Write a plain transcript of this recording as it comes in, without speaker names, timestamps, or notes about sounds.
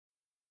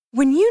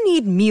When you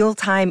need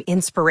mealtime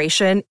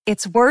inspiration,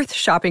 it's worth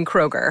shopping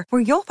Kroger,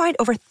 where you'll find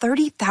over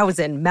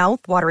 30,000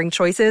 mouth-watering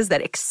choices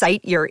that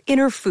excite your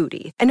inner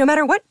foodie. And no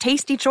matter what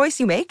tasty choice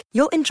you make,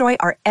 you'll enjoy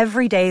our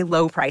everyday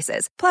low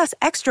prices, plus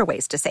extra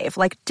ways to save,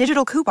 like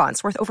digital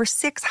coupons worth over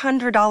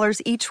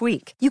 $600 each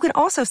week. You can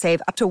also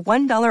save up to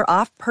 $1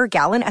 off per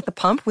gallon at the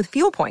pump with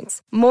fuel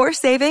points. More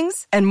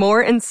savings and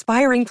more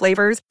inspiring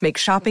flavors make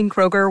shopping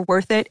Kroger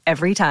worth it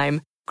every time.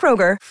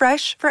 Kroger,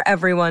 fresh for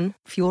everyone.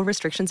 Fuel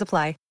restrictions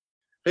apply.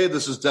 Hey,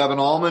 this is Devin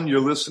Allman. You're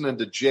listening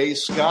to Jay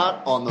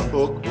Scott on The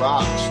Hook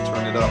Rocks.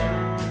 Turn it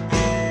up.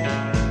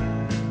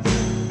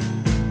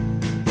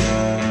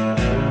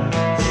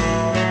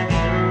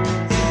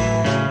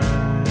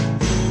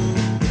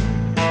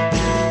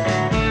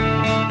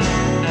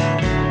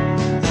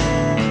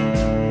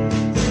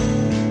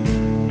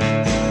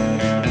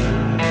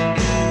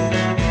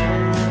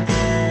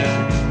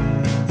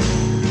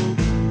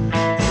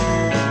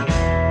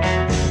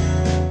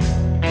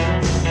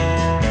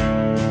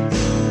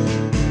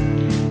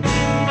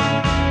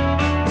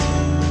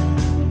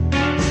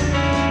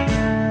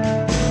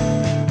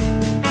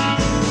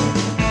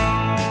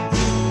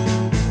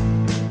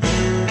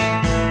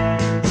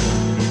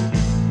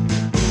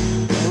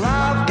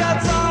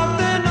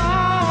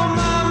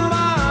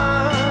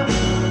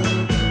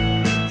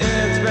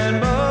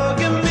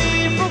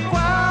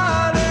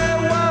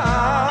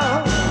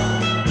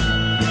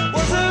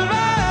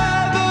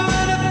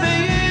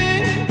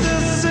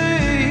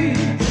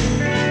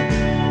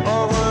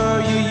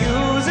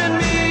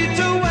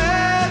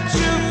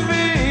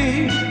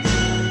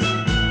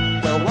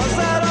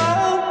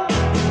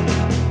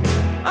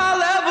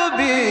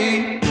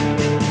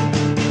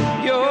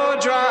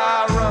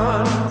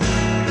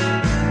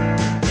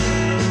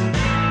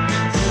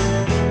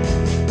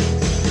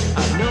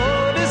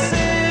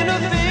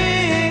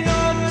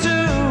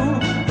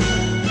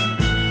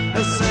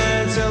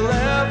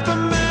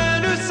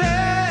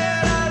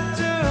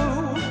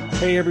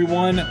 Hey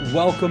everyone,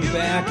 welcome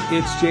back.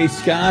 It's Jay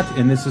Scott,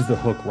 and this is The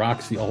Hook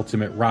Rocks, the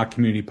ultimate rock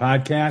community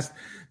podcast.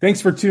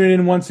 Thanks for tuning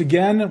in once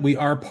again. We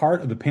are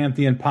part of the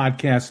Pantheon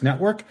Podcast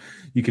Network.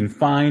 You can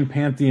find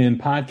Pantheon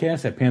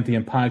Podcast at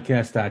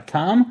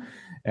pantheonpodcast.com,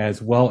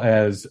 as well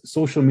as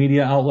social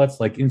media outlets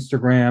like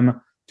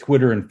Instagram,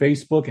 Twitter, and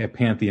Facebook at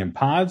Pantheon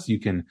Pods. You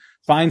can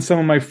find some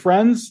of my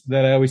friends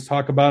that I always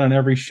talk about on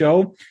every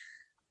show,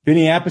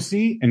 Vinny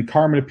Appice and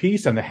Carmen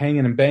Apice on the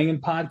Hangin' and Bangin'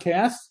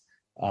 podcast.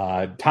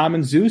 Tom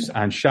and Zeus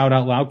on Shout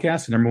Out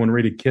Loudcast, the number one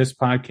rated Kiss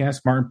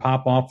podcast. Martin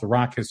Popoff, the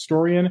rock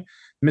historian.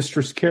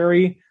 Mistress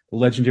Carrie, the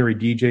legendary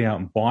DJ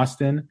out in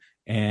Boston.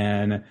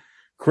 And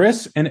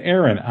Chris and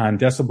Aaron on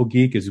Decibel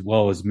Geek, as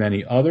well as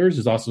many others.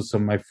 There's also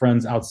some of my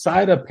friends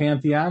outside of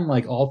Pantheon,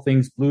 like All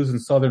Things Blues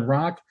and Southern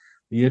Rock,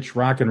 the Itch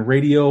Rock and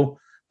Radio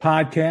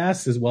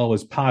podcast, as well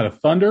as Pod of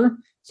Thunder.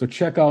 So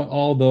check out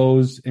all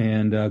those,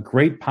 and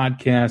great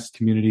podcast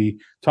community,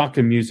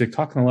 talking music,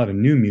 talking a lot of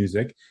new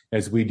music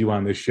as we do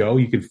on this show.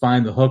 You can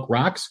find The Hook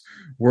Rocks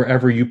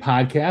wherever you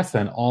podcast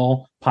on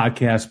all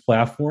podcast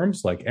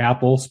platforms like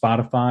Apple,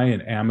 Spotify,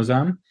 and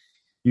Amazon.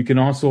 You can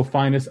also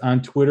find us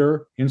on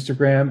Twitter,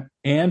 Instagram,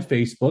 and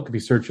Facebook if you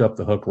search up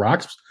The Hook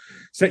Rocks.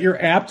 Set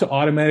your app to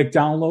automatic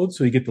download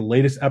so you get the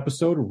latest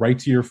episode right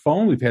to your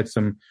phone. We've had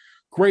some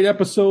great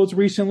episodes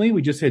recently.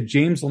 We just had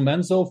James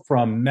Lomenzo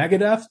from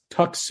Megadeth,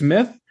 Tuck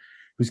Smith,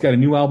 who's got a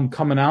new album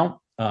coming out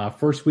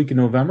first week in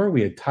November.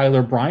 We had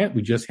Tyler Bryant.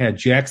 We just had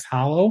Jax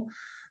Hollow,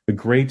 the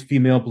great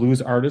female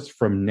blues artist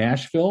from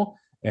Nashville,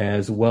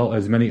 as well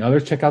as many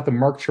others. Check out the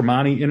Mark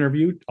Tremonti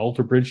interview.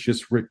 Alter Bridge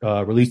just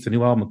released a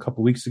new album a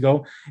couple weeks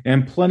ago,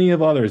 and plenty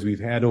of others. We've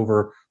had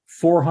over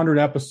 400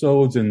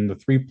 episodes in the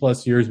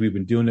 3+ years we've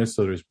been doing this,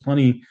 so there's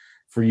plenty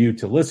for you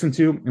to listen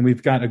to. And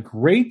we've got a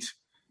great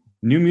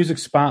new music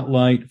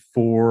spotlight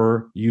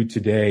for you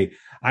today.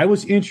 I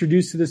was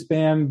introduced to this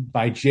band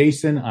by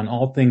Jason on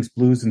All Things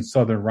Blues and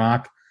Southern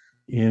Rock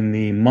in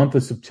the month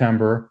of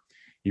September.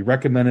 He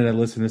recommended I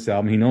listen to this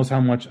album. He knows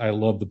how much I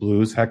love the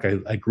blues. Heck,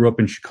 I grew up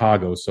in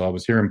Chicago, so I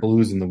was hearing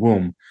blues in the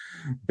womb,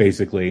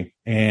 basically,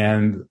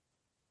 and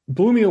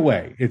blew me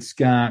away. It's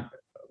got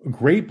a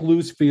great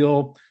blues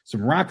feel,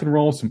 some rock and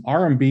roll, some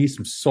R&B,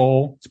 some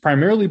soul. It's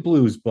primarily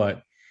blues,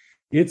 but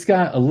it's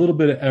got a little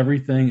bit of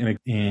everything,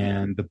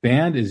 and the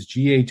band is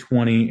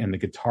GA-20, and the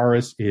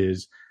guitarist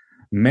is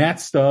Matt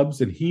Stubbs,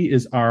 and he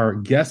is our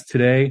guest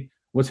today.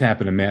 What's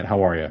happening, Matt?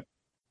 How are you?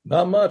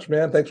 Not much,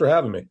 man. Thanks for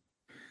having me.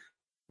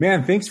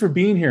 Man, thanks for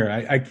being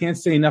here. I can't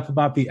say enough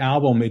about the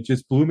album. It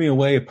just blew me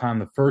away upon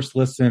the first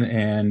listen,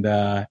 and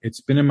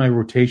it's been in my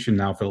rotation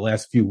now for the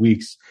last few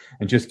weeks,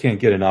 and just can't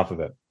get enough of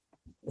it.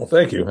 Well,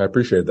 thank you. I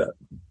appreciate that.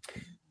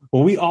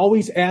 Well, we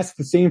always ask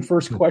the same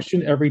first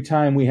question every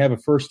time we have a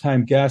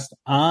first-time guest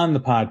on the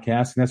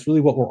podcast, and that's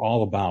really what we're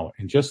all about.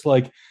 And just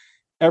like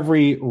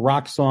every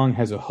rock song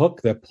has a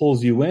hook that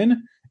pulls you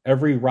in,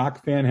 every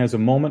rock fan has a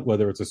moment,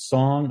 whether it's a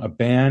song, a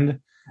band,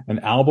 an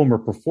album, or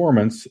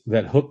performance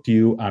that hooked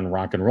you on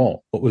rock and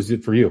roll. What was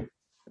it for you?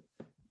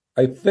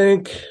 I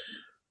think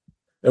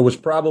It was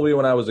probably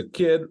when I was a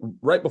kid,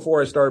 right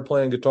before I started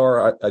playing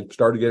guitar. I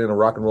started getting into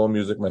rock and roll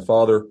music. My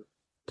father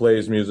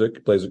plays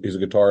music, he's a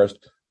guitarist.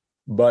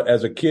 But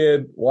as a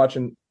kid,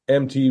 watching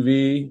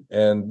MTV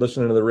and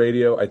listening to the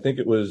radio, I think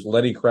it was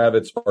Lenny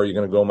Kravitz, Are You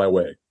Gonna Go My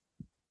Way?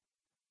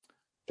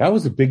 That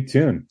was a big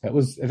tune. That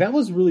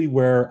was really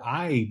where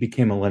I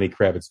became a Lenny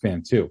Kravitz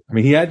fan too. I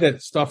mean, he had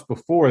that stuff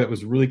before that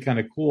was really kind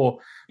of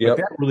cool, but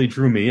that really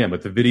drew me in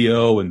with the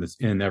video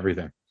and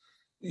everything.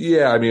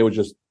 Yeah, I mean, it was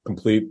just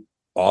complete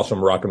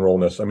awesome rock and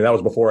rollness. I mean, that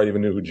was before I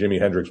even knew who Jimi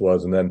Hendrix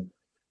was. And then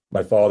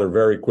my father,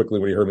 very quickly,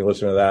 when he heard me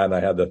listening to that, and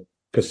I had the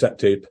cassette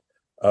tape,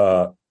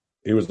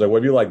 he was like, well,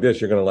 if you like this,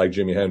 you're going to like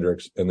Jimi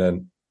Hendrix. And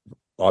then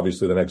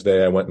obviously the next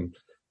day I went and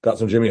got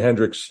some Jimi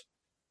Hendrix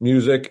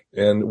music.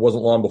 And it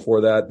wasn't long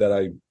before that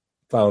I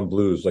found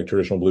blues, like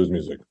traditional blues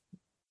music.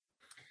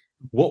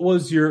 What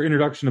was your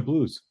introduction to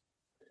blues?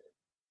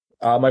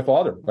 My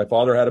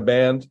father had a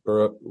band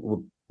or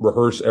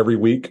rehearse every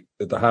week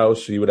at the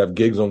house. He would have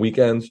gigs on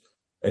weekends,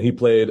 and he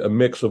played a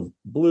mix of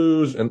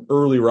blues and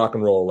early rock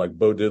and roll, like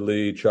Bo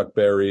Diddley, Chuck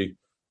Berry,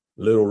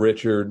 Little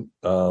Richard.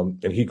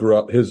 And he grew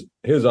up, his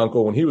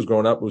uncle, when he was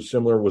growing up, was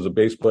a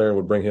bass player and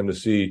would bring him to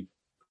see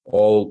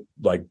all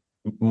like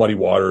Muddy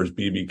Waters,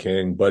 B.B.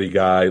 King, Buddy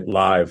Guy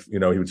live. You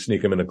know, he would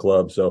sneak him in the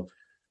club. So,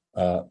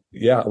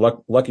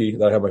 lucky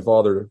that I have my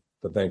father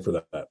to thank for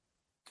that.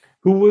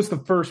 Who was the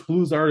first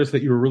blues artist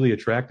that you were really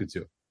attracted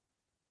to?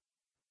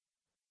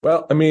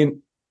 Well, I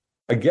mean,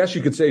 I guess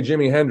you could say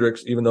Jimi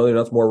Hendrix, even though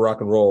that's more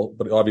rock and roll,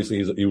 but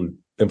obviously he was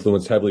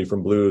influenced heavily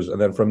from blues.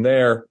 And then from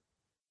there,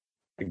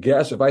 I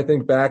guess if I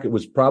think back, it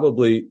was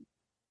probably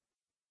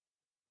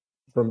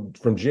from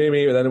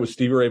Jimmy, and then it was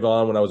Stevie Ray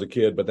Vaughan when I was a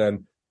kid, but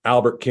then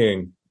Albert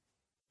King,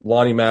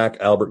 Lonnie Mack,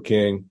 Albert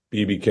King,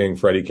 B.B. King,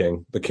 Freddie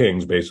King, the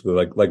Kings, basically,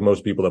 like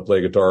most people that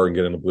play guitar and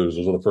get into blues.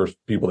 Those are the first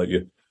people that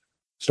you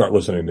start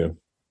listening to.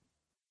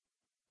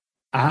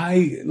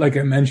 Like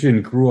I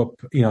mentioned, grew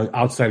up,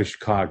 outside of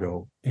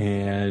Chicago,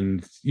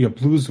 and,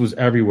 blues was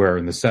everywhere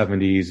in the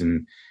 70s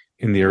and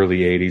in the early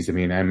 80s. I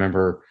mean, I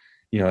remember,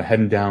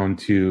 heading down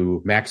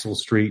to Maxwell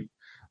Street,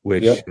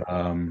 which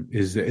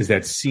is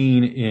that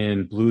scene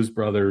in Blues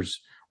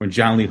Brothers when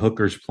John Lee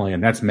Hooker's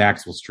playing. That's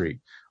Maxwell Street.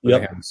 They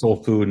have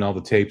Soul Food and all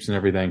the tapes and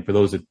everything, for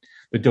those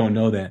that don't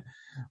know that.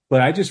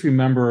 But I just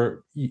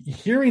remember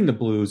hearing the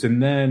blues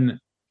and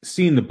then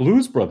seeing the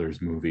Blues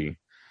Brothers movie,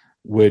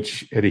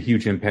 which had a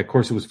huge impact. Of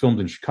course, it was filmed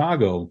in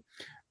Chicago,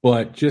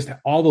 but just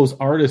all those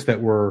artists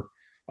that were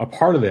a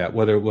part of that,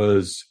 whether it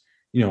was,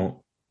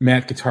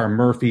 Matt Guitar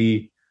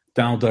Murphy,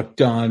 Donald Duck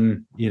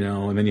Dunn,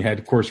 and then you had,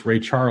 of course, Ray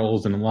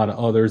Charles and a lot of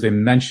others. They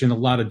mentioned a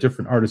lot of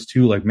different artists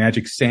too, like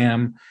Magic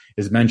Sam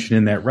is mentioned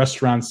in that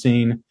restaurant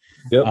scene.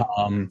 Yep.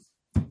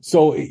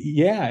 So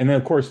yeah. And then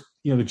of course,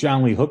 the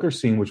John Lee Hooker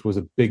scene, which was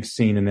a big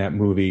scene in that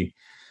movie.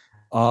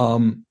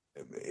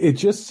 It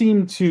just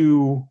seemed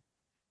to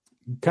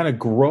kind of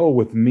grow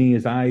with me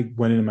as I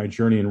went into my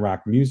journey in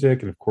rock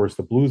music. And of course,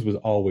 the blues was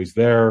always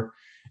there.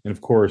 And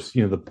of course,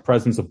 the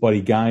presence of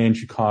Buddy Guy in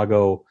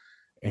Chicago.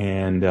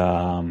 And,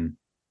 I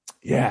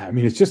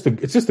mean, it's just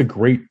a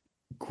great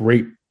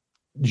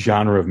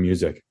genre of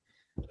music.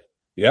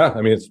 Yeah.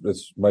 I mean,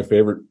 it's my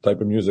favorite type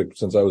of music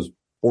since I was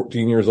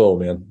 14 years old,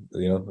 man.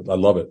 I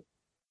love it.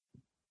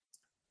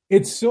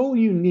 It's so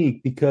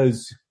unique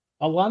because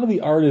a lot of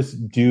the artists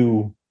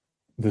do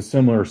the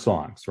similar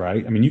songs,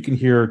 right? I mean, you can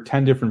hear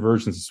 10 different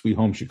versions of Sweet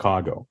Home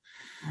Chicago,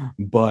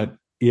 but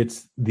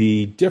it's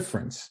the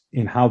difference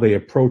in how they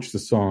approach the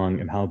song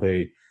and how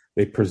they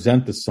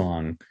present the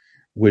song,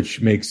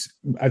 which makes,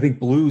 I think,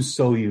 blues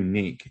so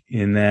unique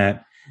in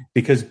that,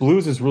 because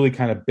blues is really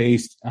kind of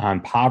based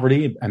on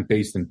poverty and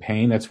based in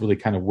pain. That's really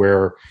kind of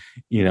where,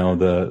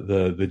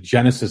 the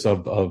genesis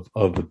of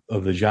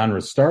the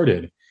genre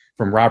started,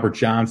 from Robert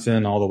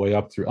Johnson all the way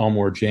up through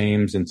Elmore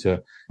James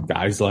into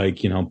guys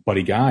like,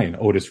 Buddy Guy and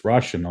Otis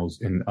Rush and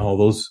all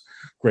those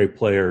great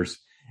players.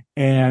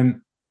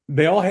 And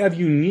they all have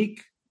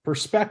unique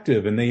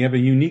perspective and they have a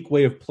unique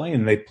way of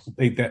playing.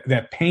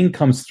 That pain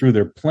comes through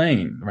their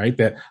playing, right?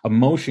 That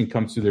emotion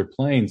comes through their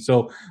playing.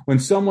 So when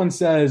someone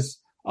says,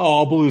 "Oh,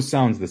 all blues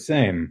sounds the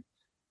same,"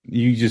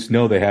 you just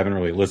know they haven't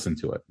really listened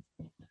to it.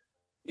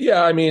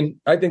 Yeah. I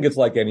mean, I think it's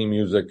like any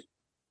music.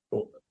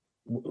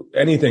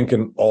 Anything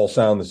can all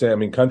sound the same. I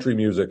mean, country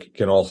music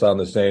can all sound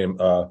the same.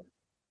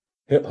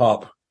 Hip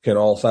hop can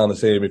all sound the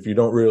same if you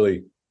don't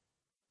really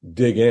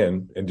dig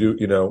in and do,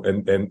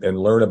 and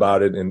learn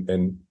about it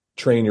and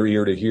train your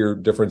ear to hear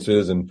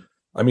differences. And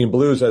I mean,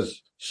 blues has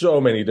so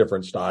many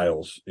different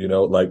styles,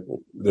 like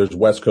there's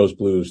West Coast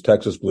blues,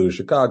 Texas blues,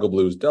 Chicago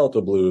blues,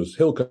 Delta blues,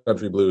 hill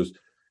country blues.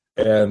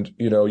 And,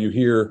 you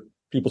hear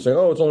people say,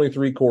 "Oh, it's only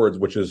 3 chords,"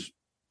 which is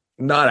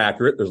not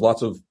accurate. There's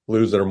lots of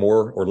blues that are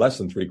more or less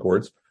than 3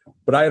 chords.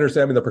 But I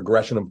understand the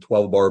progression of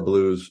 12-bar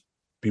blues.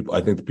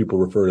 I think people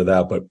refer to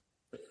that, but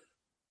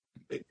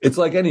it's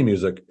like any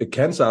music. It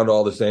can sound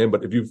all the same,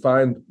 but if you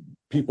find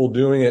people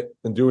doing it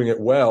and doing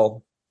it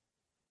well,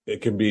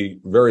 it can be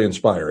very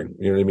inspiring.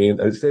 You know what I mean?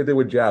 I say they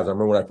with jazz. I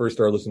remember when I first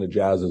started listening to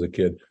jazz as a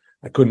kid,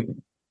 I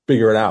couldn't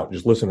figure it out.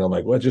 Just listening, I'm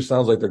like, well, it just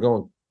sounds like they're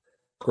going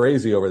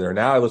crazy over there.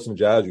 Now I listen to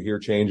jazz, you hear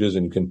changes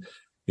and you can,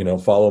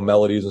 follow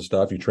melodies and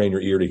stuff. You train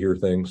your ear to hear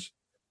things.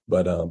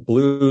 But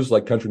blues,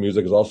 like country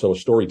music, is also a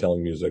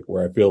storytelling music,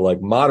 where I feel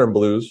like modern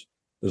blues,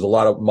 there's a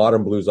lot of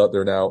modern blues out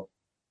there now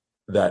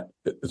that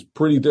is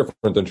pretty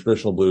different than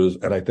traditional blues.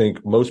 And I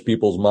think most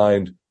people's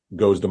mind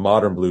goes to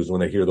modern blues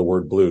when they hear the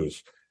word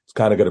blues. It's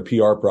kind of got a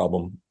PR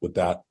problem with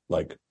that.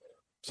 Like,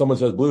 someone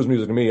says blues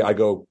music to me, I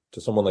go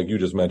to someone like you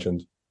just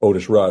mentioned,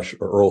 Otis Rush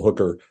or Earl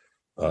Hooker,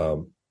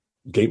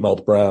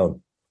 Gatemouth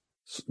Brown,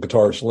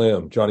 Guitar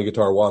Slim, Johnny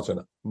Guitar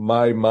Watson.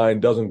 My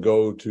mind doesn't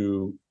go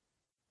to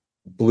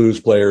blues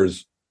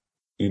players,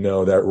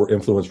 that were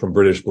influenced from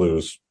British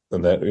blues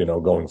and that,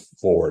 going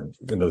forward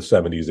into the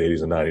 70s,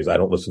 80s, and 90s. I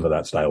don't listen to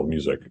that style of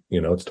music.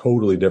 It's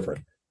totally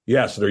different.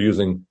 Yes, they're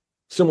using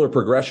similar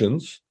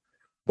progressions,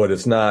 but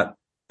it's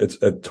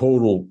a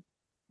total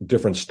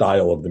different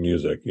style of the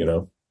music,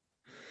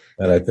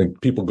 And I think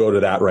people go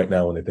to that right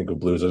now when they think of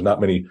blues. There's not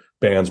many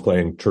bands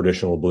playing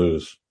traditional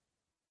blues.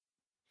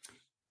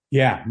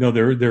 Yeah, no,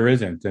 there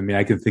isn't. I mean,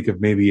 I could think of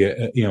maybe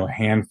a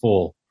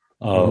handful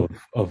of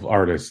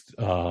artists,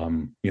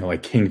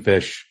 like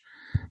Kingfish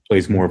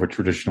plays more of a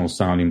traditional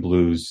sounding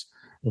blues,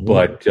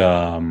 but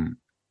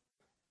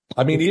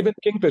I mean, even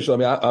Kingfish. I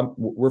mean,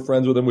 we're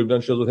friends with him. We've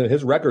done shows with him.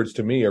 His records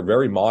to me are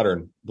very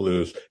modern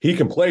blues. He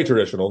can play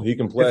traditional. He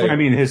can play. I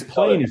mean, his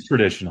playing is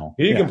traditional.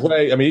 He can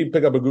play. I mean, he can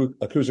pick up a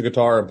acoustic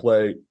guitar and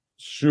play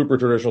super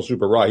traditional,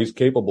 super raw. He's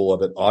capable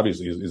of it.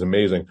 Obviously, he's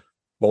amazing.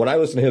 But when I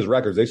listen to his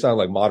records, they sound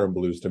like modern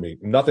blues to me.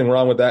 Nothing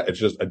wrong with that. It's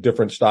just a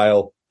different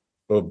style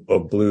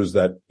of blues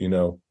that,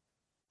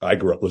 I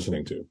grew up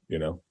listening to,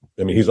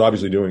 I mean, he's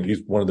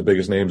one of the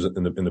biggest names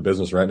in the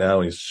business right now.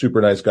 And he's a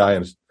super nice guy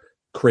and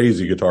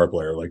crazy guitar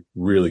player, like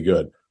really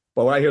good.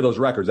 But when I hear those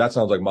records, that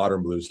sounds like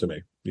modern blues to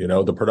me. A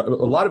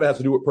lot of it has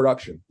to do with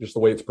production, just the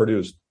way it's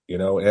produced,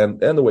 and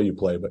the way you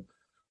play. But,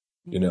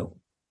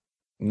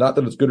 not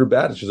that it's good or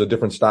bad. It's just a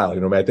different style. I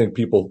mean, I think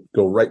people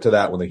go right to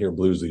that when they hear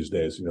blues these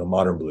days,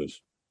 modern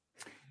blues.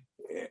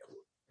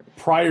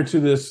 Prior to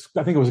this,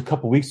 I think it was a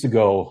couple weeks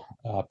ago,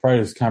 prior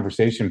to this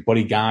conversation,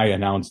 Buddy Guy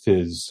announced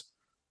his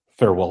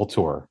farewell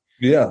tour.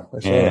 Yeah, I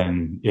saw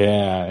that.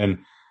 Yeah, and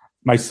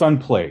my son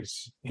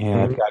plays,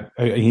 and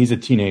he's a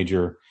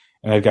teenager,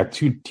 and I've got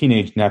 2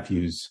 teenage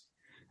nephews,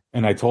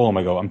 and I told him,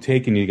 I go, I'm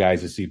taking you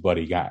guys to see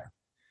Buddy Guy.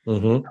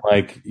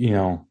 Like,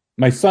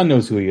 my son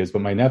knows who he is,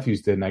 but my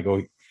nephews didn't. I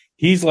go,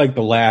 he's like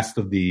the last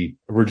of the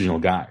original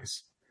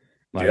guys.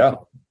 Like,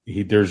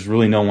 there's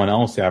really no one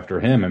else after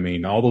him. I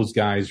mean, all those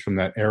guys from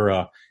that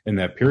era and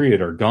that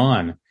period are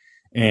gone,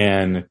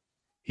 and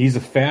he's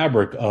a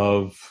fabric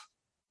of,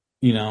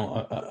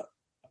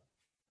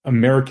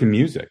 American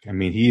music. I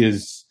mean, he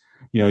is,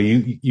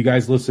 you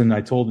guys listen.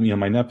 I told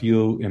my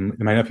nephew and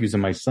my nephews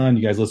and my son,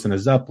 you guys listen to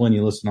Zeppelin,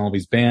 you listen to all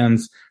these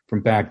bands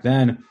from back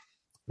then.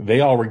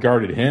 They all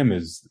regarded him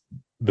as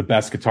the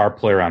best guitar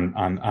player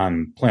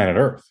on planet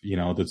Earth.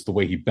 That's the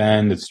way he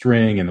bent the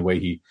string and the way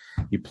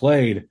he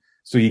played.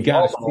 So you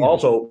got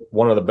also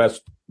one of the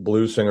best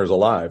blues singers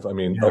alive. I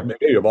mean,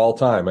 maybe of all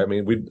time. I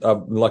mean,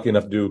 I've been lucky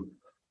enough to do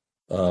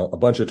a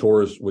bunch of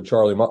tours with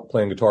Charlie,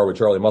 playing guitar with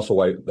Charlie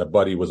Musselwhite. That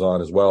Buddy was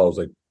on as well. It was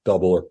like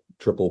double or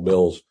triple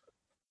bills,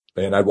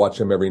 and I'd watch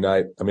him every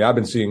night. I mean, I've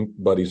been seeing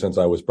Buddy since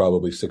I was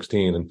probably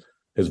 16, and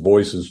his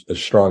voice is as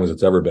strong as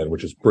it's ever been,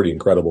 which is pretty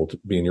incredible to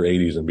be in your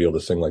 80s and be able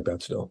to sing like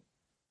that still.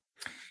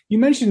 You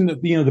mentioned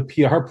the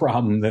PR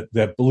problem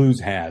that blues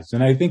has,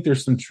 and I think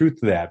there's some truth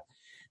to that.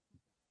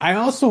 I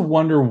also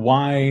wonder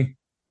why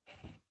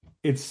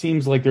it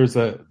seems like there's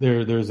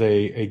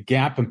a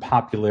gap in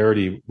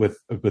popularity with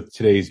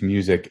today's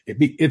music.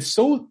 It's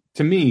so,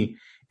 to me,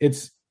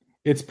 it's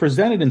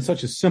presented in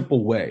such a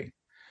simple way,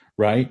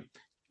 right?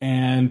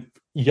 And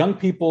young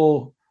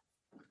people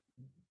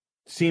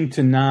seem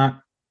to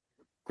not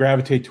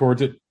gravitate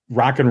towards it.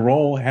 Rock and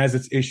roll has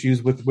its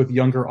issues with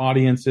younger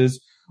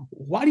audiences.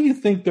 Why do you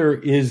think there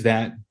is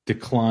that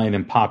decline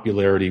in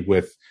popularity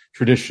with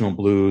traditional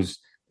blues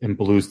and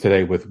blues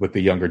today with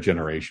the younger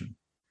generation?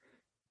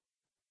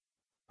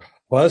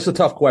 Well, that's a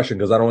tough question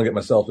because I don't want to get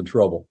myself in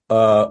trouble.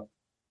 I've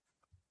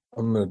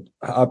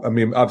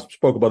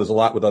spoke about this a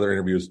lot with other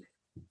interviews.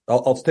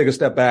 I'll take a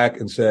step back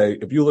and say,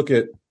 if you look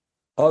at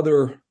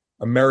other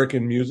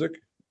American music,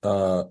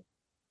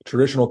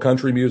 traditional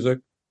country music,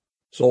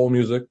 soul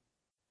music,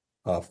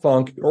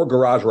 funk, or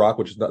garage rock,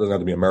 which doesn't have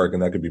to be American,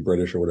 that could be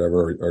British or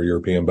whatever, or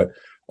European, but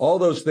all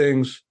those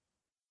things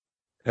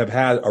have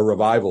had a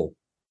revival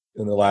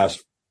in the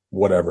last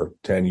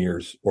 10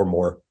 years or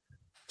more,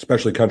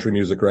 especially country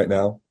music right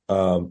now.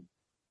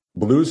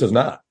 Blues has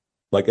not.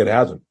 Like, it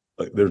hasn't.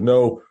 Like,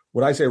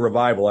 when I say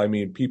revival, I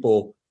mean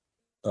people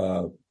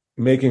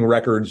making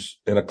records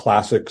in a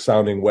classic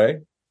sounding way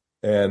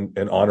and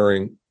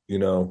honoring,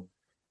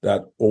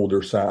 that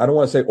older sound. I don't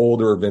want to say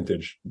older or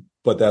vintage,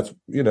 but that's,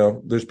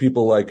 there's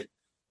people like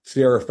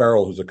Sierra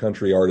Farrell, who's a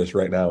country artist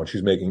right now, and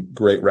she's making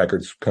great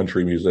records,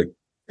 country music.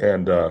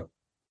 And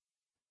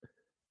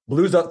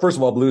blues, first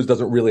of all, blues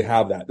doesn't really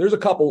have that. There's a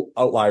couple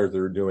outliers that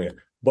are doing it,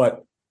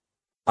 but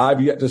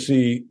I've yet to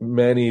see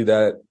many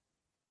that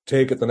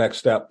take it the next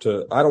step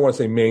to, I don't want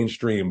to say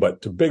mainstream,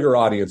 but to bigger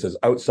audiences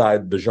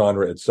outside the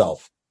genre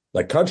itself.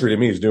 Like country to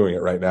me is doing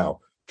it right now.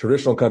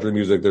 Traditional country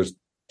music, there's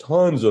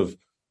tons of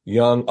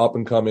young up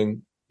and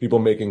coming people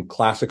making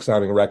classic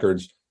sounding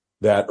records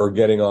that are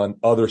getting on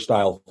other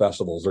style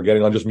festivals. They're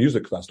getting on just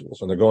music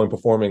festivals and they're going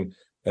performing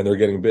and they're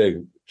getting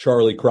big.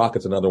 Charlie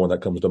Crockett's another one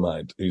that comes to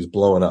mind. He's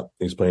blowing up.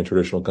 He's playing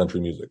traditional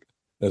country music.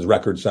 His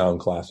records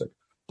sound classic.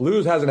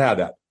 Blues hasn't had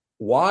that.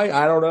 Why?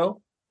 I don't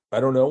know. I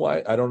don't know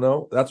why. I don't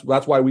know. That's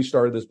why we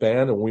started this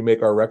band, and when we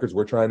make our records,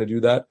 we're trying to do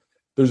that.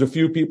 There's a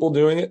few people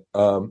doing it,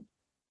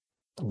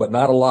 but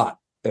not a lot.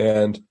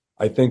 And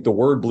I think the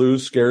word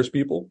blues scares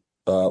people.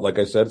 Like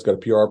I said, it's got a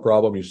PR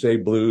problem. You say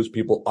blues,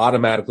 people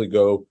automatically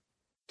go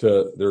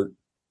to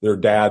their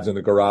dads in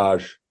the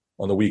garage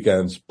on the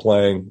weekends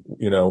playing,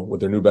 with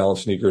their New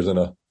Balance sneakers and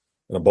a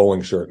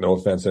bowling shirt. No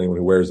offense to anyone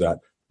who wears that,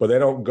 but they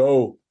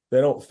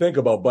don't think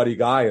about Buddy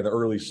Guy in the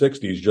early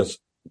 60s just,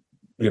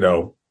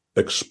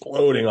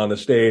 exploding on the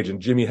stage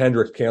and Jimi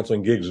Hendrix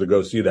canceling gigs to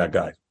go see that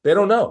guy. They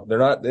don't know.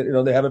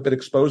 They haven't been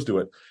exposed to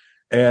it.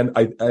 And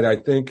I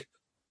think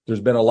there's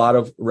been a lot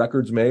of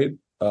records made,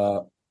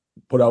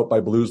 put out by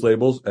blues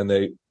labels, and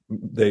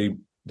the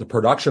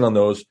production on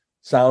those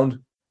sound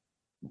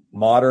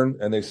modern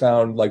and they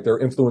sound like they're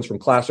influenced from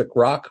classic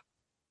rock.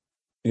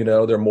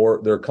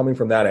 They're coming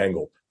from that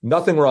angle.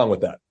 Nothing wrong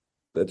with that.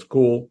 That's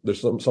cool.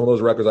 There's some of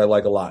those records I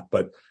like a lot,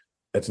 but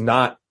does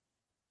not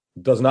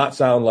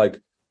sound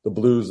like the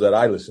blues that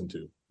I listen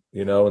to,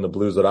 and the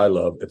blues that I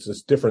love. It's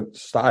this different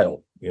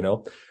style,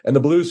 and the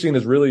blues scene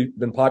has really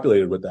been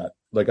populated with that.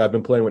 Like I've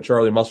been playing with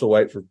Charlie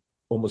Musselwhite for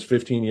almost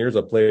 15 years.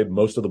 I've played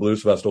most of the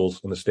blues festivals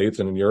in the States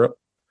and in Europe.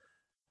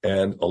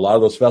 And a lot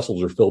of those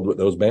festivals are filled with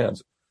those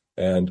bands.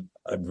 And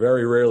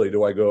very rarely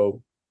do I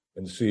go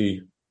and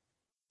see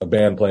a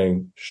band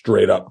playing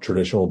straight up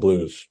traditional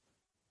blues.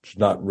 There's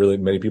not really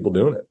many people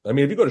doing it. I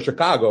mean, if you go to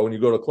Chicago and you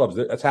go to clubs,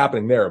 that's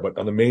happening there, but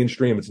on the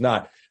mainstream, it's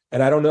not.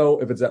 And I don't know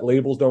if it's that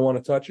labels don't want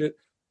to touch it,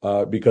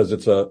 because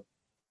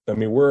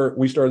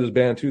we started this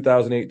band in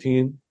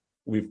 2018.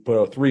 We've put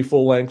out 3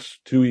 full lengths,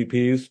 2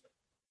 EPs,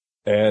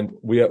 and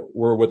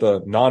we're with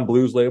a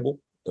non-blues label.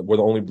 We're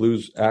the only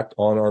blues act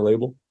on our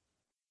label,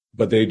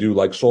 but they do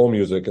like soul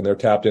music and they're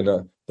tapped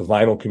into the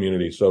vinyl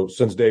community. So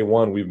since day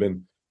one, we've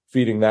been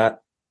feeding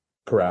that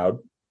crowd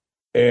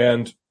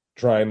and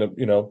trying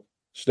to,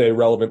 stay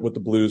relevant with the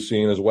blues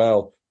scene as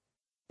well,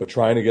 but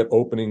trying to get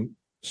opening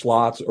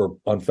slots or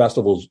on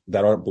festivals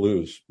that aren't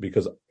blues,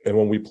 and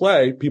when we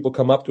play, people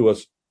come up to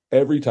us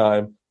every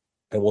time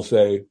and will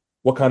say,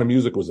 "What kind of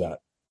music was that?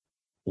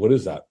 What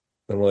is that?"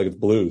 And we're like, "It's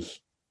blues."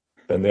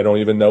 And they don't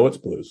even know it's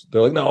blues.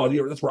 They're like, "No,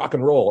 that's rock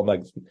and roll."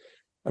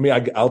 I'm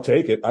like, I'll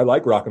take it. I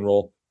like rock and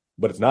roll,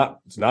 but it's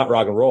not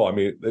rock and roll. I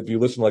mean, if you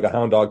listen to like a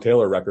Hound Dog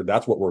Taylor record,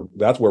 that's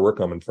where we're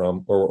coming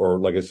from. Or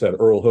like I said,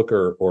 Earl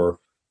Hooker or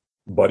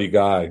Buddy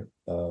Guy.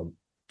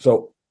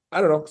 So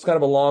I don't know. It's kind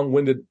of a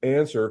long-winded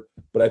answer,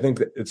 but I think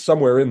that it's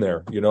somewhere in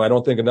there. I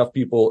don't think enough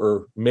people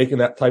are making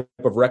that type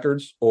of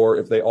records, or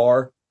if they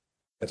are,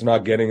 it's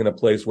not getting in a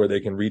place where they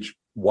can reach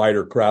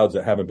wider crowds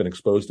that haven't been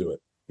exposed to it,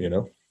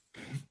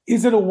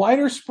 Is it a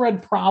wider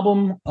spread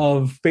problem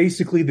of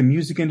basically the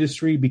music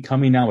industry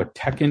becoming now a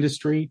tech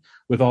industry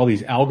with all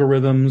these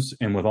algorithms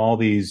and with all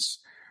these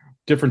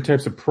different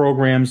types of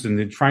programs, and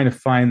then trying to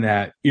find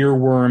that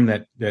earworm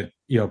that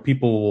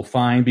people will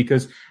find?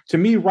 Because to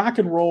me, rock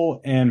and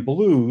roll and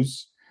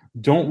blues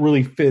don't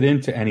really fit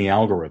into any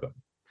algorithm.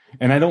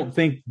 And I don't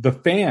think the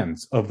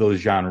fans of those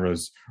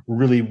genres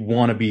really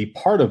want to be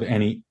part of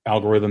any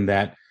algorithm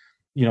that,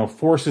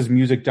 forces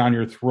music down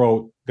your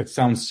throat that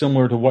sounds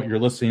similar to what you're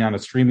listening on a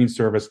streaming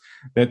service,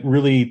 that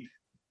really,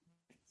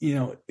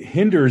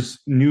 hinders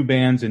new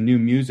bands and new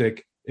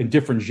music in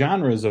different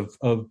genres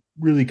of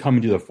really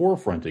coming to the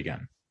forefront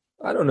again.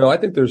 I don't know. I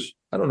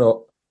don't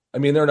know. I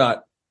mean, they're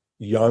not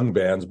young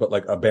bands, but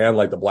like a band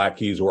like the Black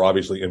Keys, who are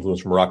obviously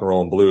influenced from rock and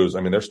roll and blues.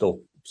 I mean, they're still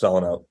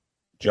selling out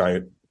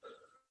giant,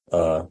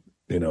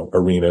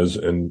 arenas,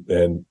 and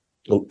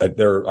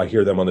I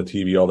hear them on the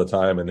TV all the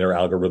time, and their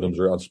algorithms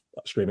are on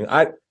streaming.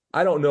 I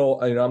don't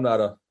know. I'm not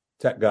a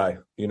tech guy.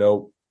 I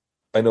know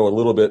a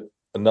little bit,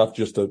 enough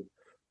just to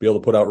be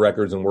able to put out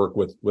records and work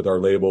with our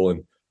label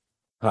and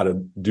how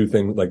to do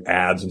things like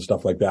ads and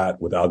stuff like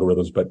that with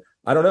algorithms. But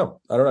I don't know.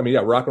 I mean,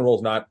 yeah, rock and roll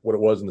is not what it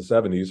was in the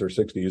 70s or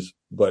 60s,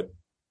 but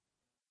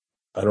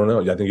I don't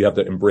know. I think you have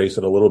to embrace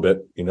it a little bit.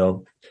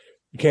 You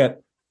can't.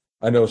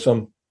 I know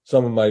some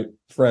of my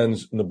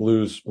friends in the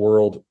blues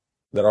world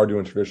that are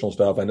doing traditional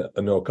stuff. I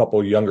know a couple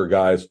of younger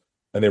guys,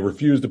 and they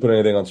refuse to put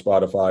anything on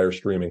Spotify or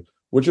streaming,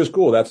 which is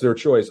cool. That's their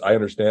choice. I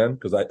understand,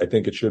 because I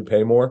think it should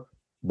pay more.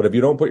 But if you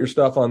don't put your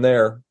stuff on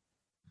there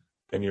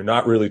and you're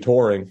not really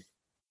touring,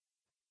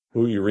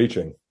 who are you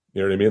reaching?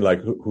 You know what I mean?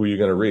 Like, who are you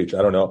going to reach?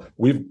 I don't know.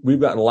 We've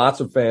gotten lots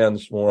of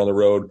fans when we're on the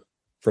road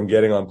from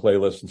getting on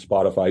playlists and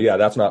Spotify. Yeah,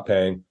 that's not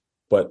paying.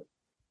 But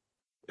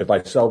if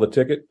I sell the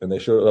ticket and they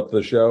show up to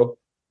the show,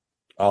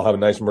 I'll have a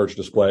nice merch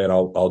display, and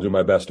I'll do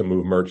my best to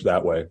move merch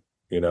that way.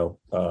 And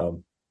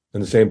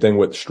the same thing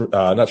with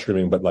not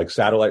streaming, but like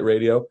satellite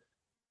radio.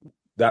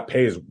 that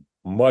pays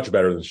much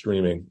better than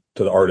streaming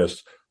to the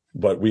artists.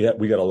 But we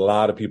got a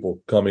lot of people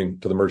coming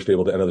to the merch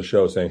table at the end of the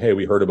show saying, "Hey,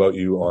 we heard about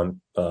you on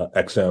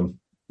XM,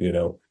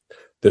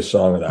 this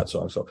song or that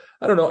song." So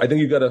I don't know. I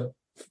think you got to,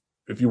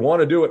 if you want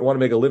to do it, want to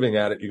make a living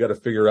at it, you got to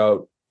figure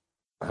out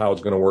how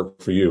it's going to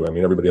work for you. I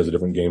mean, everybody has a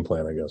different game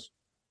plan, I guess.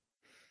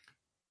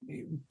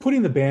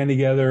 Putting the band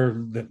together,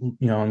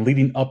 and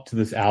leading up to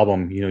this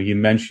album, you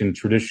mentioned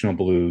traditional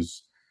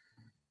blues.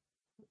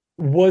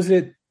 Was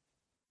it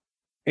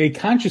a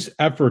conscious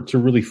effort to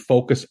really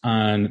focus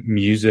on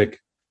music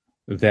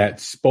that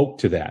spoke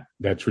to that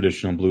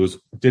traditional blues?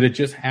 Did it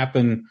just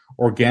happen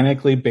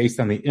organically based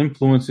on the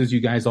influences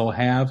you guys all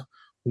have?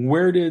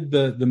 Where did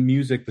the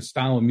music, the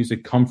style of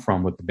music come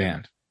from with the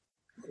band?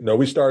 No,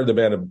 we started the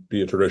band to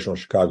be a traditional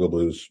Chicago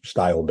blues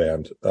style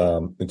band.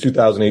 In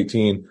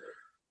 2018,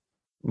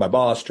 my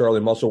boss,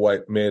 Charlie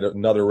Musselwhite, made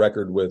another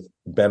record with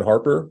Ben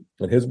Harper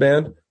and his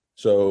band.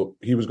 So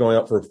he was going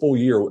out for a full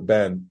year with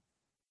Ben.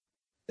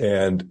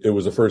 And it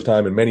was the first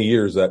time in many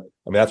years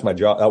that's my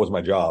job. That was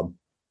my job.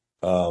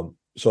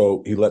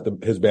 So he let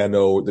his band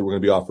know that we're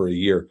going to be off for a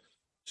year.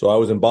 So I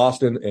was in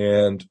Boston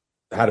and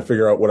had to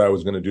figure out what I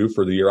was going to do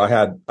for the year. I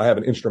have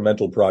an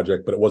instrumental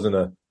project, but it wasn't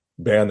a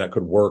band that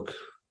could work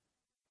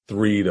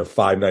 3 to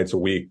 5 nights a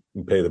week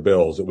and pay the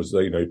bills. It was,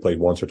 he played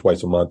once or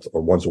twice a month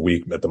or once a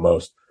week at the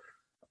most.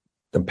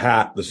 And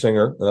Pat, the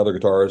singer, another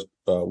guitarist,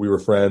 we were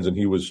friends, and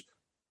he was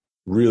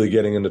really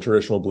getting into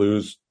traditional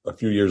blues a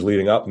few years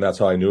leading up. And that's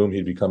how I knew him.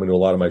 He'd be coming to a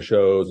lot of my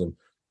shows and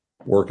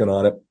working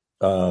on it.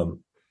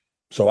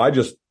 So I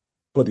just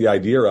put the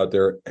idea out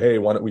there, hey,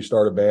 why don't we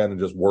start a band and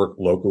just work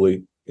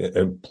locally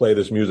and play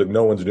this music?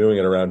 No one's doing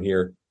it around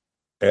here.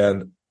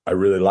 And I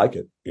really like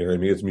it. You know what I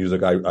mean? It's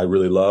music I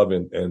really love.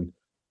 And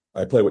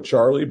I play with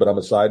Charlie, but I'm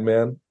a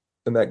sideman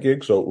in that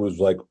gig. So it was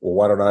like, well,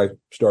 why don't I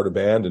start a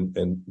band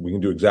and we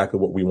can do exactly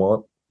what we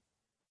want?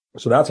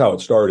 So that's how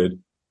it started.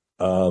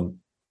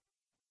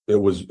 It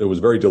was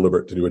very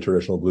deliberate to do a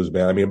traditional blues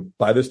band. I mean,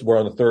 by this, we're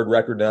on the 3rd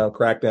record now,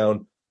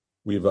 Crackdown.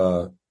 We've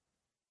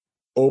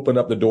opened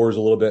up the doors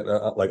a little bit,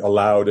 and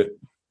allowed it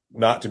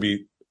not to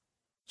be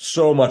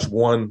so much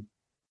one,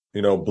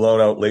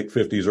 blown out late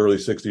 50s, early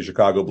 60s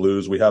Chicago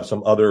blues. We have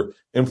some other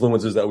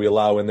influences that we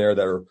allow in there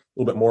that are a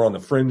little bit more on the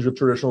fringe of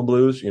traditional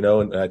blues,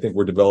 and I think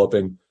we're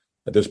developing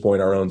at this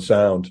point our own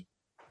sound.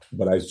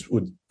 But I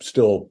would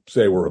still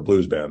say we're a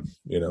blues band,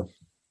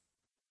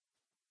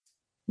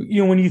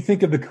 When you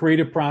think of the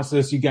creative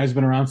process, you guys have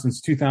been around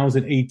since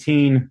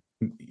 2018.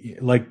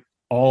 Like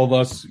all of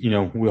us,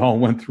 we all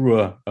went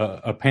through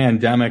a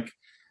pandemic,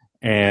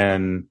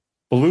 and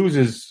blues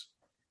is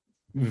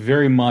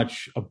very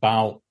much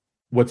about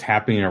what's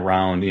happening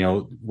around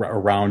you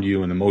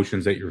and the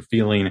emotions that you're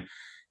feeling.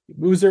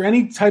 Was there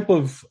any type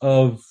of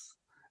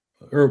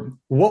or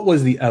what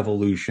was the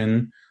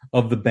evolution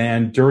of the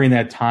band during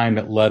that time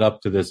that led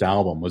up to this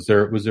album? Was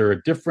there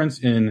a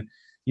difference in,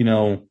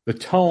 the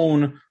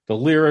tone, the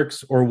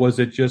lyrics, or was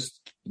it just,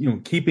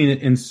 keeping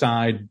it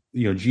inside,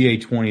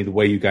 GA-20 the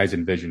way you guys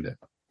envisioned it?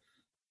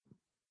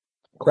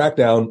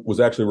 Crackdown was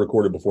actually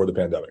recorded before the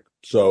pandemic.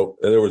 So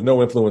there was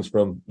no influence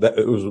from that.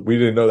 We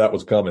didn't know that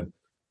was coming.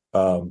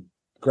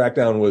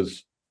 Crackdown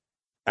was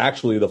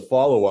actually the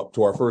follow-up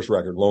to our first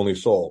record, Lonely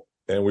Soul.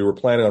 And we were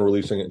planning on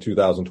releasing it in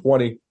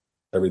 2020.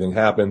 Everything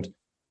happened.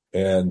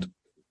 And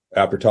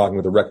after talking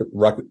with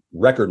the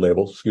record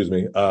label,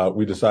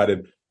 we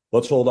decided,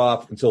 let's hold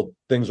off until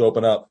things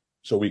open up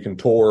so we can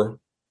tour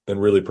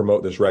and really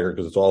promote this record,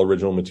 because it's all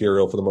original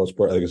material for the most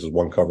part. I think this is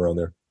one cover on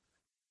there.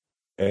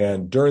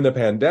 And during the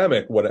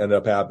pandemic, what ended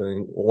up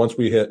happening, once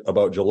we hit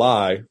about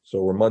July,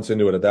 so we're months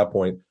into it at that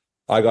point,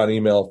 I got an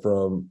email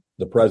from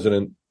the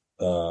president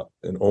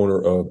and owner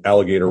of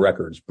Alligator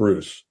Records,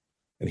 Bruce,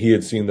 and he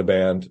had seen the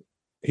band.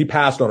 He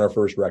passed on our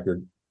first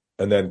record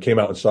and then came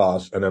out and saw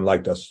us and then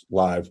liked us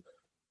live,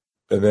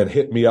 and then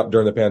hit me up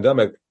during the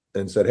pandemic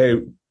and said,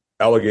 hey,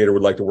 Alligator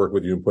would like to work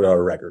with you and put out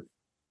a record,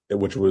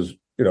 which was,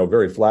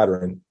 very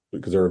flattering,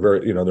 because they're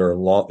they're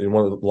one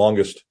of the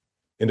longest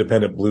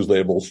independent blues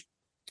labels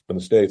in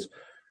the States.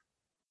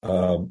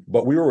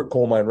 But we were with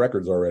Coal Mine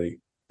Records already,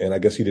 and I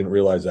guess he didn't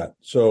realize that.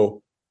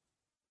 So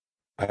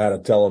I had to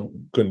tell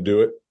him couldn't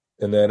do it.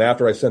 And then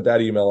after I sent that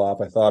email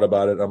off, I thought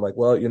about it. I'm like,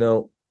 well,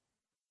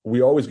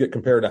 we always get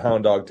compared to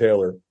Hound Dog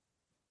Taylor.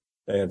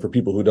 And for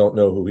people who don't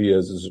know who he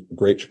is a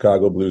great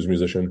Chicago blues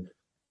musician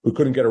who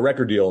couldn't get a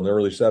record deal in the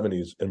early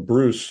 70s. And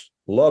Bruce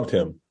loved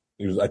him.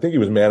 I think he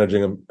was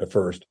managing him at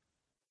first.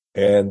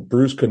 And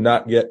Bruce could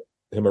not get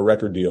him a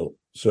record deal.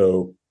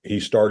 So he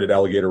started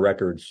Alligator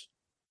Records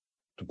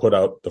to put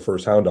out the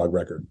first Hound Dog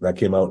record. That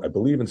came out, I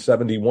believe, in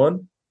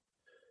 71.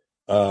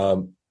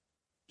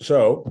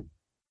 So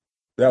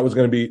that was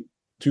going to be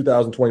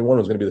 2021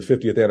 was going to be the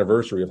 50th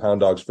anniversary of Hound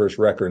Dog's first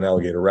record in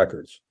Alligator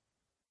Records.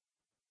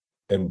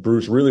 And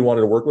Bruce really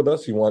wanted to work with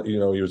us. He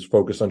was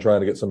focused on trying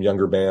to get some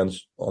younger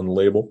bands on the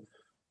label.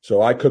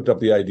 So I cooked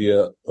up the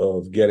idea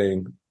of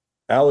getting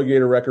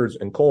Alligator Records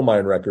and Coal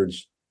Mine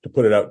Records to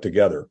put it out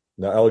together.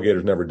 Now,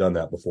 Alligator's never done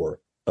that before.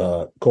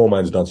 Coal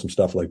Mine's done some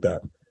stuff like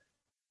that.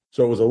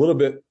 So it was a little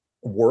bit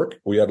work.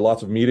 We had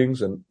lots of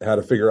meetings and had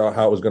to figure out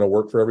how it was going to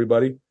work for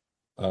everybody.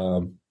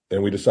 And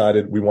we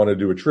decided we wanted to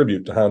do a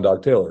tribute to Hound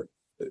Dog Taylor.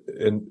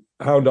 And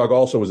Hound Dog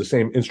also was the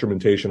same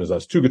instrumentation as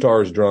us, 2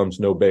 guitars, drums,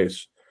 no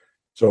bass.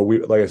 So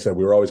we, like I said,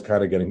 we were always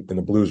kind of getting in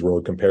the blues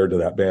world compared to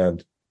that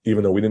band,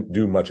 even though we didn't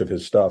do much of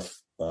his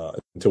stuff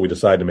until we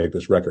decided to make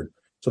this record.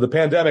 So the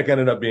pandemic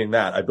ended up being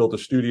that. I built a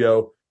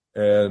studio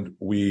and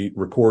we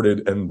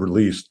recorded and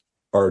released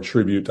our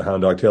tribute to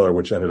Hound Dog Taylor,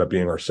 which ended up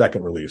being our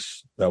second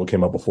release. That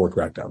came up before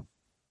Crackdown.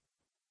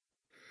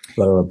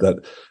 So I don't know if that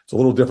it's a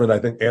little different, I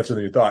think, answer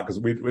than you thought, because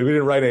we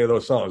didn't write any of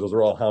those songs. Those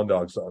are all Hound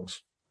Dog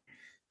songs.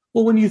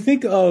 Well, when you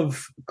think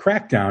of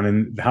Crackdown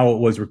and how it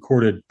was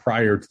recorded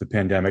prior to the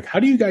pandemic, how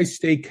do you guys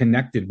stay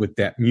connected with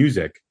that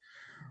music,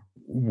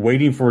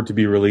 waiting for it to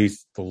be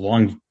released a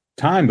long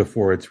time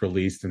before it's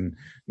released? And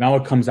now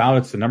it comes out,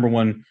 it's the number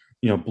one,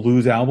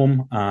 blues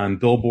album on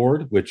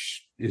Billboard,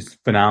 which is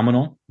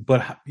phenomenal.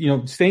 But,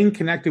 staying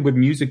connected with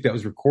music that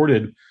was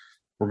recorded,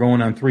 we're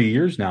going on 3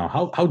 years now.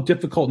 How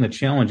difficult and a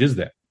challenge is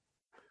that?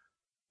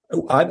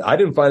 I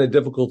didn't find it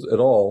difficult at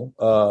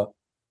all.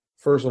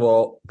 First of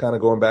all, kind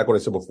of going back what I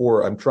said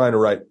before, I'm trying to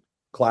write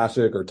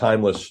classic or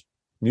timeless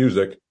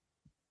music.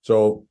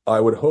 So I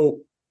would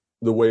hope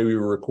the way we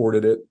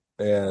recorded it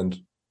and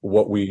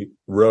what we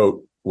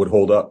wrote would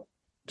hold up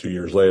 2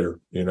 years later,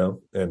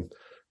 and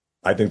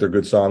I think they're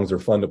good songs. They're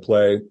fun to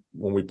play.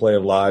 When we play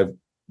them live,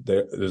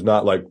 there's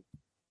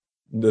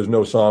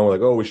no song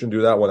like, oh, we shouldn't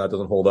do that one. That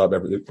doesn't hold up.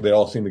 They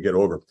all seem to get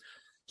over.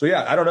 So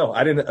yeah, I don't know.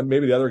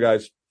 Maybe the other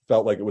guys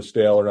felt like it was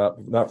stale or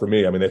not for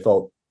me. I mean, they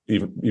felt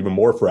even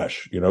more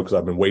fresh, because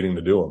I've been waiting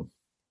to do them.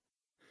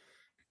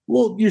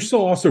 Well, you're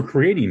still also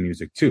creating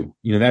music too.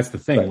 That's the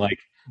thing. Right.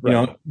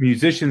 Like,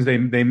 musicians, they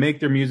make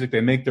their music,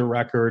 they make their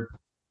record,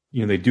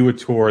 they do a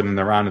tour and then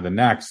they're on to the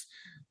next.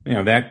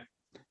 That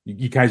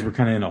you guys were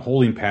kind of in a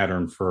holding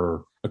pattern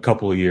for a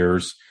couple of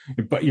years,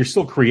 but you're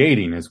still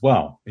creating as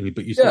well.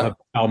 But you still have an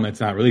album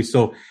that's not released.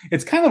 So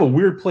it's kind of a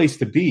weird place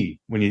to be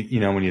when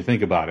you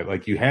think about it.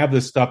 Like, you have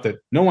this stuff that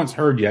no one's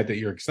heard yet that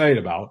you're excited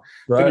about,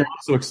 right? But you're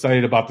also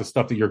excited about the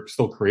stuff that you're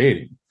still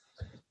creating.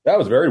 That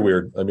was very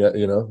weird. I mean,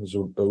 it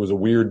was a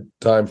weird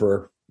time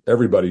for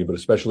everybody, but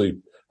especially,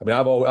 I mean,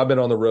 I've been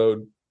on the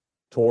road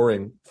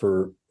touring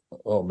for,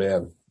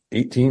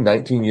 18,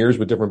 19 years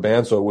with different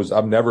bands. So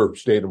I've never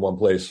stayed in one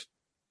place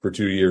for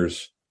 2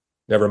 years,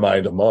 never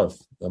mind a month.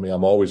 I mean,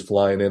 I'm always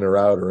flying in or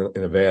out or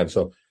in a van.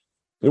 So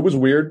it was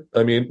weird.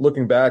 I mean,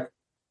 looking back,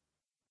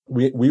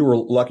 we were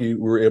lucky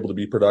we were able to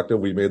be productive.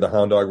 We made the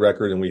Hound Dog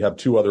record, and we have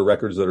 2 other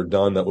records that are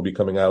done that will be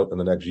coming out in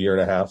the next year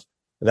and a half.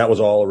 And that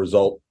was all a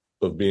result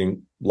of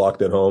being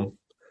locked at home.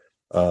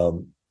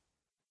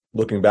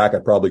 Looking back, I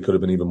probably could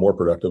have been even more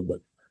productive, but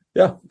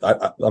yeah,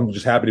 I'm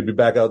just happy to be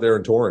back out there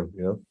and touring,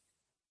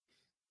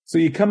 So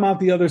you come out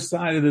the other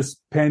side of this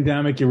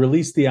pandemic, you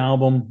released the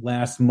album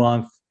last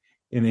month,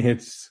 and it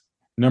hits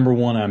number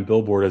 1 on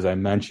Billboard, as I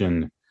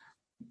mentioned.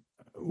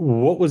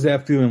 What was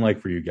that feeling like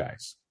for you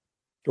guys?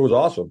 It was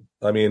awesome.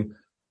 I mean,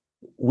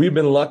 we've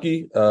been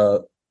lucky.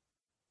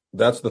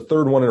 That's the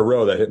 3rd one in a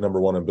row that hit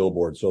number 1 on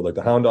Billboard. So like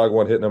the Hound Dog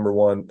one hit number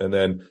 1. And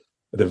then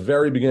at the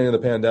very beginning of the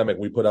pandemic,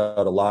 we put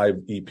out a live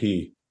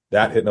EP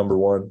that hit number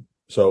 1.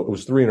 So it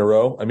was 3 in a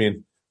row. I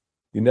mean,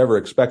 you never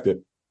expect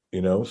it.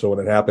 So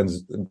when it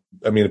happens,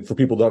 I mean, for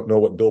people who don't know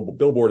what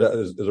Billboard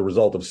is a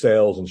result of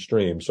sales and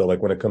streams. So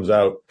like when it comes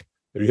out,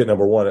 if you hit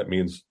number 1, it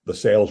means the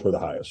sales were the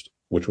highest,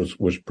 which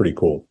was pretty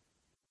cool.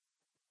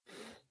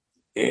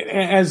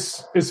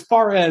 As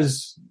far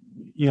as,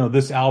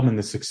 this album and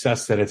the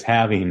success that it's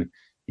having,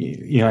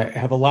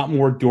 have a lot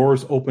more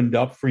doors opened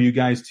up for you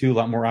guys too, a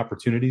lot more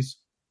opportunities.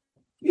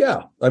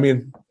 Yeah. I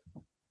mean,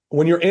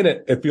 when you're in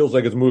it, it feels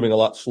like it's moving a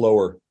lot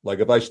slower. Like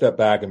if I step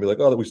back and be like,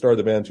 oh, we started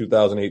the band in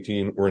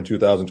 2018, we're in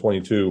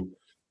 2022,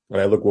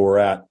 and I look where we're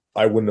at,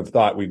 I wouldn't have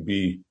thought we'd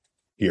be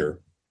here.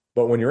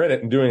 But when you're in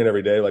it and doing it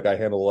every day, like I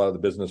handle a lot of the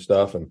business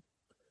stuff, and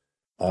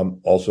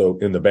I'm also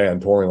in the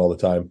band touring all the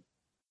time,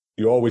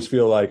 you always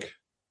feel like,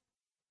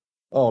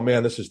 oh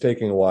man, this is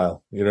taking a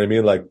while. You know what I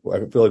mean? Like I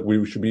feel like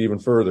we should be even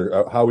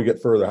further. How we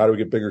get further? How do we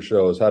get bigger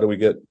shows? How do we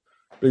get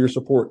bigger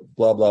support?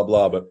 Blah, blah,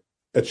 blah. But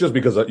it's just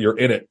because you're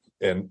in it,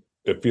 and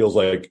it feels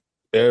like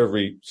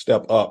every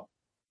step up,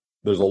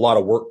 there's a lot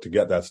of work to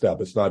get that step.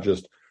 It's not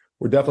just,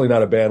 we're definitely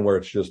not a band where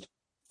it's just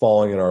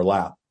falling in our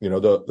lap.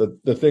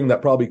 The thing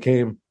that probably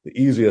came the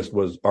easiest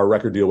was our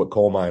record deal with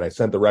Coal Mine. I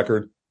sent the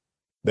record,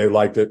 they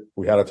liked it,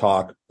 we had a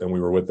talk, and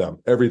we were with them.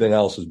 Everything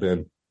else has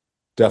been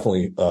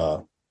definitely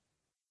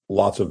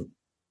lots of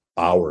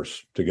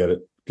hours to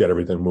get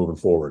everything moving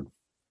forward.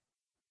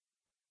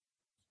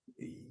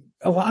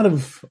 A lot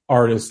of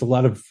artists, a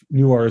lot of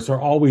new artists are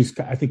always,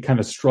 I think,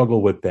 kind of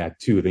struggle with that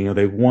too.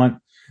 They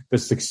want the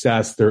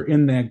success. They're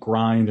in that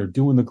grind. They're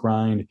doing the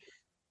grind,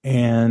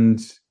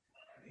 and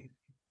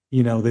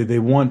they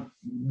want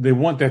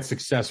that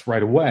success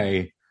right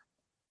away.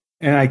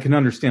 And I can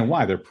understand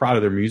why. They're proud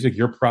of their music.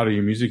 You're proud of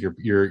your music.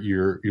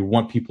 You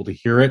want people to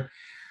hear it.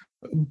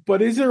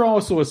 But is there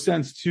also a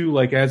sense too,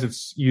 like as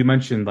it's you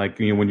mentioned, like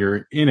when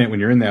you're in it, when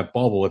you're in that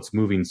bubble, it's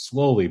moving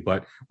slowly,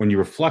 but when you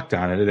reflect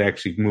on it, it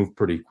actually moved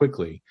pretty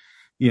quickly.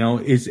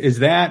 Is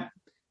that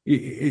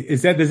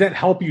does that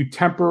help you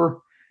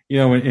temper,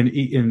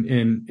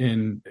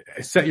 and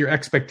set your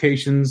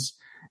expectations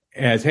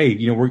as, hey,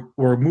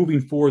 we're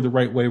moving forward the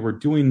right way, we're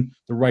doing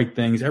the right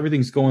things,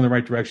 everything's going the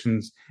right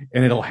directions,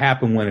 and it'll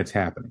happen when it's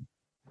happening.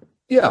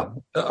 Yeah.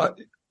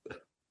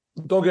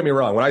 Don't get me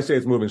wrong. When I say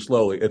it's moving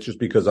slowly, it's just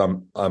because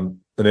I'm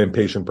an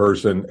impatient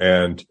person,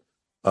 and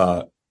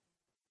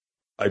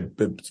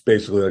it's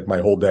basically like my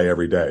whole day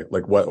every day.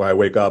 Like when I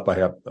wake up, I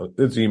have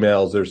it's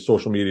emails, there's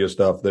social media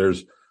stuff,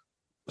 there's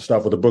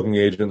stuff with the booking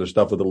agent, there's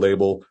stuff with the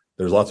label,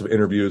 there's lots of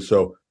interviews.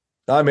 So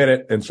I'm in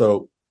it, and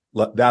so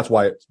that's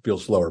why it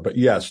feels slower. But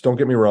yes, don't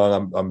get me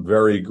wrong. I'm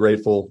very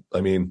grateful.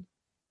 I mean,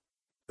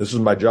 this is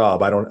my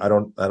job. I don't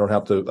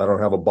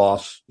have a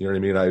boss. You know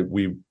what I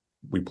mean?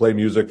 We play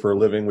music for a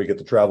living. We get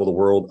to travel the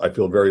world. I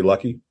feel very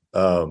lucky.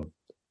 But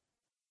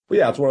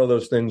yeah, it's one of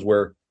those things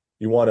where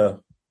you want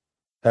to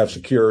have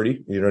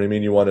security. You know what I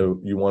mean? You want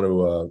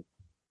to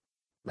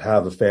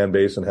have a fan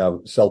base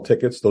and sell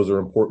tickets. Those are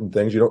important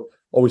things. You don't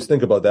always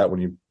think about that I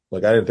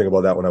didn't think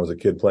about that when I was a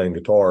kid playing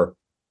guitar,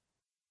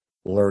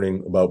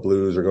 learning about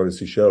blues or going to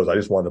see shows. I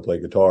just wanted to play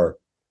guitar.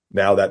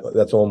 Now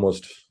it's only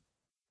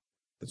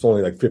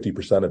like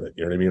 50% of it.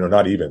 You know what I mean? Or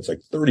not even. It's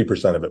like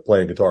 30% of it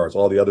playing guitar. It's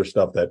all the other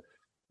stuff that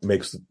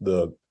makes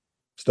the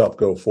stuff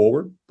go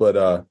forward.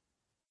 But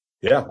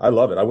yeah, I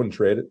love it. I wouldn't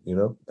trade it,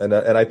 and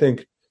I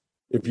think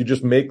if you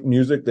just make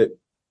music that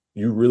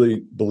you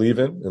really believe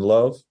in and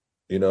love,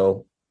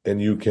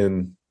 and you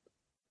can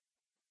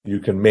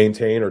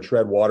maintain or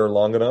tread water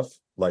long enough,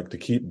 like to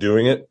keep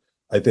doing it,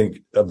 I think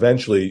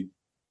eventually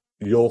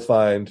you'll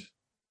find,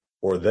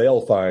 or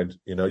they'll find,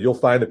 you'll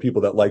find the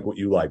people that like what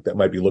you like, that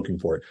might be looking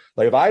for it.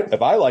 Like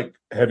if I like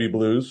heavy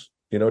blues,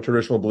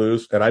 traditional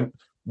blues, and I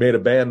made a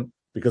band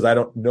because I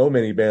don't know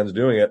many bands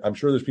doing it, I'm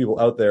sure there's people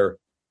out there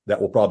that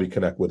will probably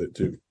connect with it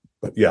too.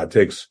 But yeah, it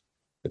takes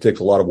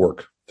a lot of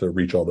work to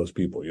reach all those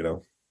people,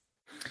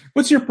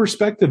 What's your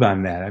perspective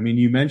on that? I mean,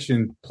 you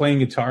mentioned playing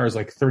guitar is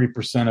like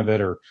 30% of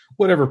it or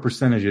whatever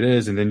percentage it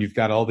is. And then you've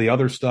got all the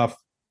other stuff,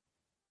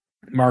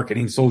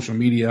 marketing, social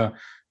media,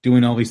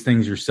 doing all these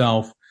things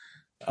yourself.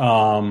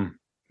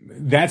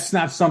 That's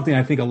not something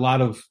I think a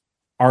lot of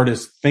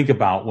artists think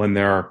about when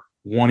they're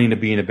wanting to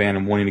be in a band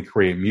and wanting to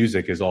create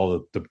music, is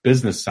all the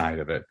business side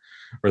of it,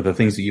 or the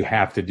things that you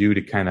have to do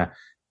to kind of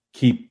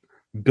keep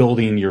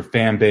building your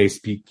fan base,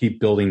 keep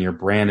building your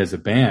brand as a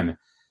band.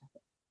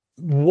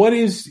 What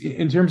is,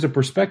 in terms of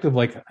perspective,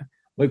 like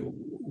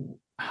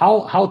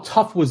how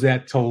tough was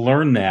that to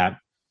learn that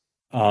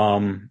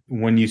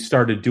when you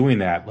started doing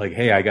that? Like,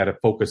 hey, I got to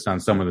focus on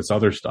some of this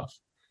other stuff.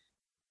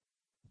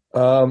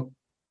 I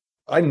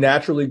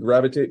naturally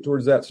gravitate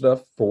towards that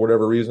stuff for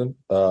whatever reason.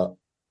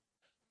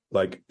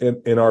 Like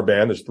in our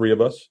band, there's 3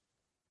 of us.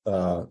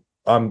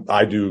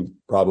 I do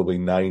probably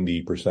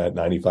 90%,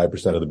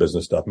 95% of the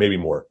business stuff, maybe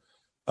more.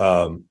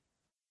 Pat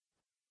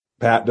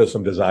does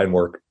some design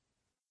work.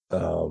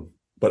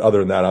 But other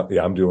than that,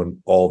 I'm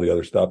doing all the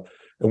other stuff.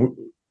 And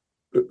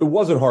it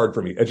wasn't hard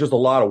for me. It's just a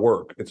lot of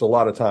work. It's a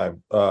lot of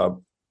time.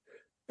 And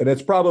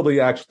it's probably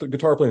the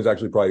guitar playing is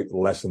actually probably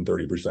less than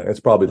 30%. It's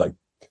probably like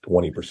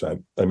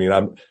 20%. I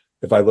mean,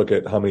 if I look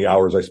at how many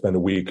hours I spend a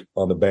week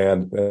on the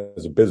band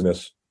as a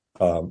business,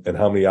 and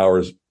how many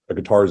hours a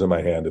guitar is in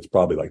my hand, it's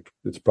probably like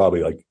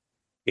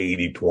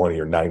 80-20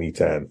 or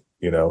 90-10,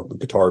 the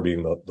guitar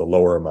being the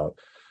lower amount.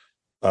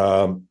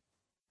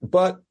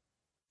 But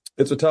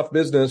it's a tough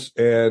business,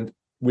 and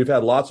we've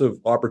had lots of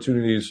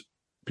opportunities,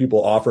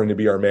 people offering to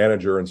be our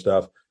manager and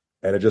stuff.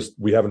 And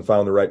we haven't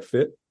found the right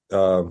fit,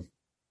 to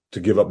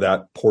give up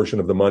that portion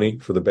of the money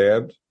for the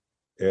band.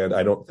 And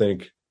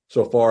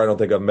so far, I don't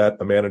think I've met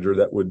a manager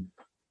that would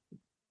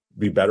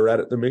be better at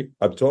it than me.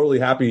 I'm totally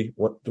happy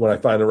when I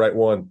find the right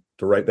one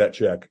to write that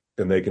check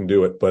and they can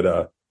do it.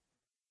 But,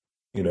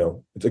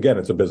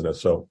 it's a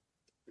business. So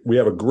we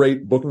have a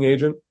great booking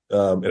agent.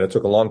 And it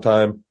took a long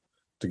time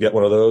to get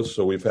one of those.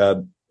 So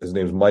his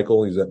name's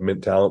Michael. He's at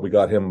Mint Talent. We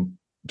got him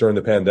during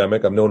the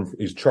pandemic.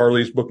 He's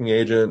Charlie's booking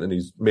agent, and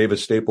he's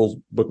Mavis Staples'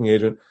 booking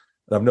agent.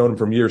 And I've known him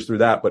from years through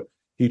that, but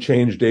he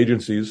changed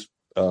agencies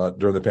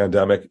during the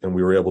pandemic, and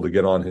we were able to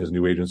get on his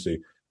new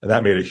agency. And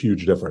that made a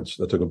huge difference.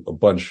 That took a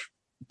bunch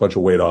of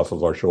weight off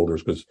of our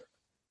shoulders, because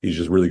he's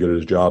just really good at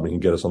his job, and he can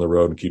get us on the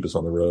road and keep us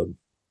on the road.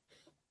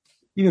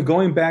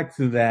 Going back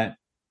to that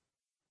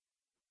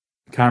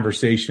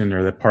conversation,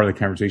 or that part of the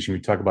conversation,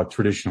 we talk about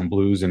traditional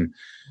blues and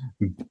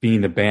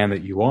being the band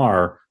that you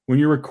are. When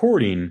you're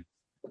recording,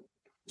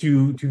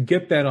 to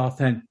get that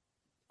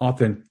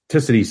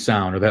authenticity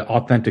sound, or that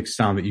authentic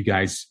sound that you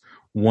guys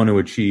want to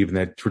achieve, and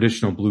that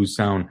traditional blues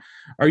sound,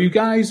 are you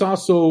guys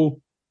also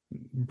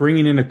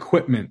bringing in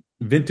equipment,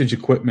 vintage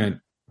equipment,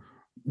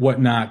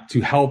 whatnot,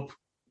 to help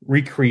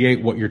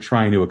recreate what you're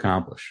trying to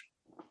accomplish?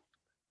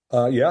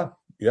 Yeah.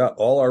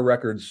 All our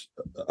records.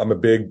 I'm a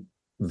big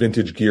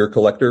vintage gear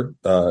collector.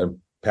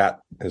 Pat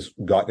has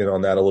gotten in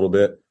on that a little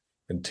bit,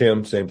 and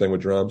Tim, same thing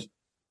with drums.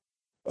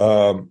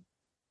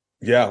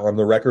 Yeah, on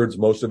the records,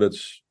 most of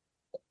it's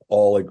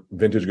all like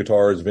vintage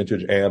guitars,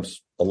 vintage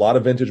amps, a lot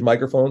of vintage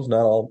microphones,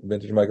 not all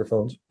vintage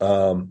microphones.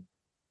 And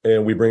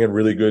we bring in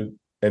really good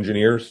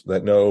engineers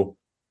that know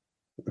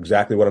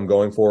exactly what I'm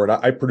going for. And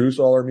I produce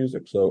all our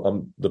music. So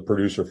I'm the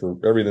producer for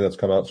everything that's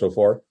come out so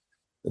far.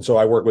 And so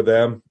I work with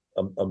them.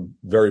 I'm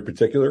very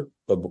particular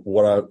of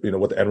what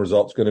the end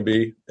result's going to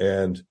be.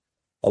 And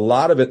a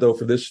lot of it though,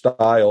 for this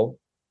style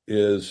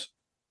is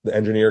the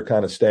engineer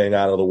kind of staying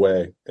out of the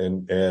way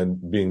and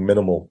being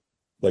minimal.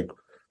 Like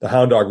the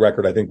Hound Dog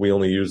record, I think we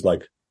only used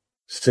like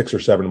 6 or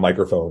 7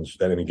 microphones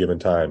at any given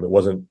time.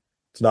 We're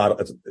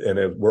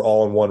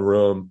all in one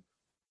room.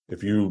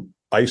 If you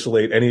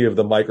isolate any of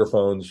the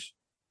microphones,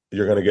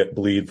 you're going to get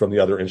bleed from the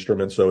other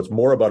instruments. So it's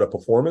more about a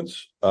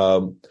performance.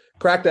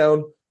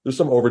 Crackdown, there's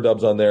some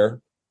overdubs on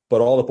there,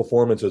 but all the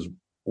performances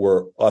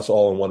were us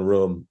all in one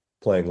room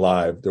playing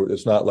live.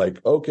 It's not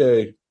like,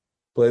 okay,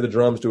 play the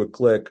drums to a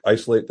click,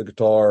 isolate the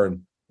guitar,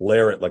 and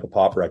layer it like a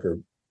pop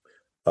record.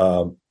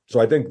 So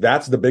I think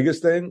that's the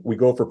biggest thing. We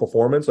go for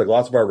performance. Like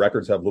lots of our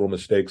records have little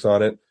mistakes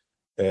on it,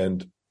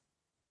 and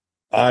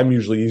I'm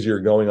usually easier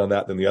going on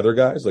that than the other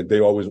guys. Like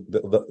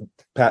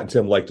Pat and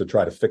Tim like to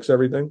try to fix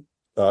everything.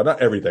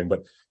 Not everything,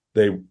 but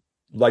they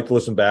like to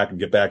listen back and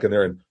get back in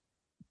there. And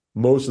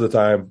most of the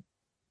time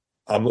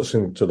I'm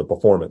listening to the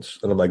performance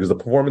and I'm like, is the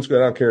performance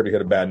good? I don't care if you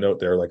hit a bad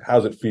note there. Like,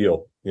 how's it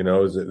feel?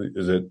 Is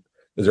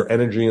there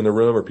energy in the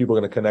room? Are people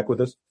going to connect with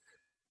this?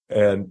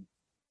 And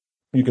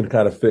you can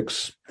kind of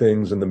fix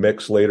things in the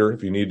mix later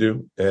if you need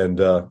to. And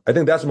I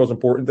think that's the most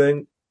important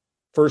thing.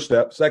 First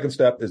step. Second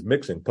step is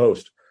mixing,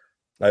 post.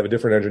 I have a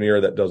different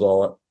engineer that does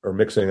all our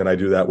mixing, and I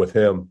do that with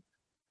him.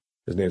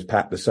 His name's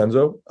Pat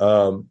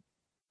DeCenzo.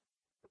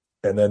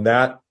 And then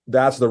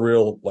that's the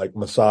real like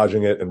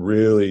massaging it and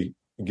really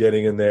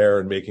getting in there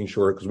and making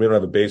sure, because we don't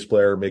have a bass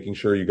player, making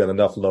sure you got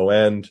enough low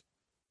end,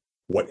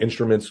 what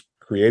instruments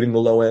creating the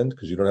low end,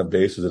 because you don't have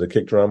bass. Is it a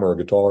kick drum or a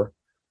guitar?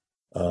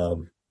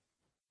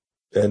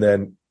 And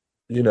then,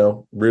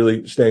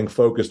 really staying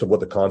focused of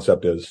what the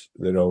concept is,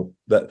 to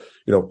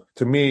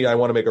me, I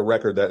want to make a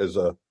record that is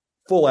a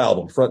full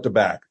album front to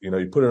back. You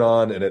put it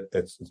on and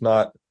it's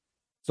not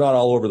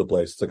all over the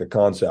place. It's like a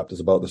concept. It's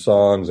about the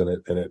songs and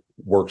it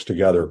works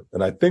together.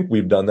 And I think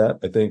we've done that.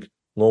 I think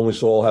Lonely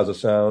Soul has a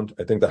sound.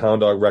 I think the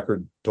Hound Dog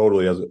record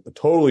totally has a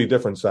totally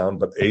different sound,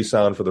 but a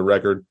sound for the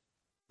record.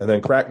 And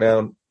then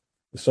Crackdown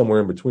is somewhere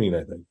in between,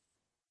 I think,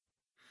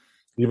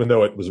 even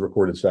though it was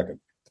recorded second.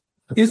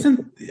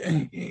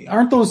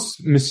 Aren't those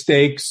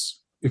mistakes,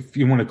 if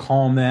you want to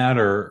call them that,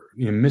 or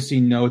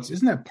missing notes,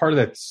 isn't that part of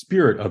that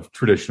spirit of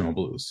traditional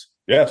blues?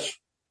 Yes.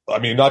 I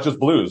mean, not just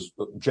blues,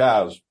 but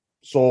jazz,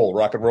 soul,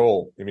 rock and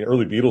roll. I mean,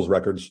 early Beatles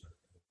records,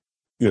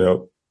 they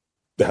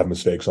have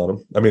mistakes on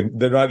them. I mean,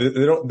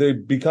 they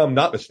become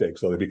not mistakes,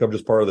 though. They become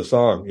just part of the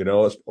song,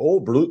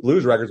 old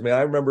blues records, man.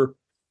 I remember,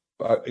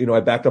 I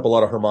backed up a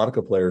lot of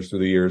harmonica players through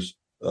the years,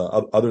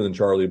 other than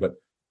Charlie, but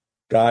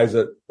guys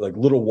that like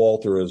Little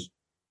Walter is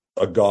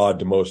a god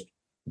to most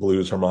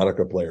blues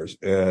harmonica players.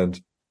 And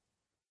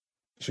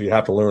so you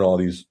have to learn all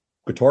these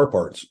guitar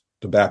parts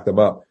to back them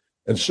up.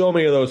 And so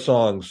many of those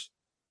songs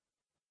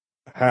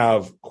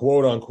have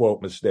quote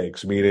unquote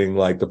mistakes, meaning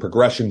like the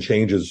progression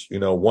changes,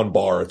 one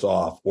bar it's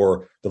off,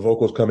 or the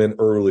vocals come in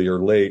early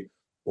or late,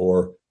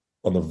 or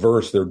on the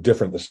verse, they're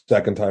different the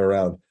second time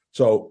around.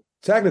 So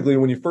technically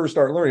when you first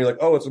start learning, you're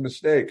like, oh, it's a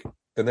mistake.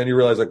 And then you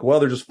realize like,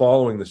 well, they're just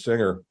following the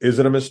singer. Is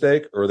it a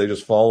mistake or are they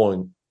just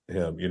following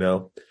him,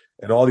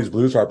 And all these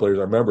blues harp players,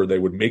 I remember they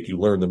would make you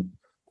learn the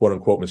quote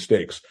unquote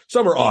mistakes.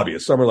 Some are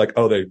obvious. Some are like,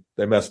 oh,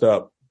 they messed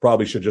up.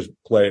 Probably should just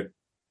play it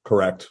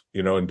correct,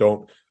 and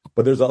don't.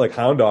 But there's that like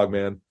Hound Dog,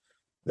 man.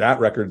 That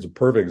record's a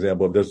perfect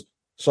example of there's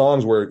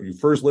songs where you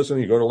first listen,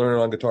 you go to learn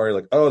it on guitar, you're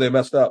like, oh, they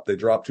messed up. They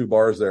dropped 2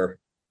 bars there,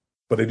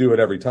 but they do it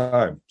every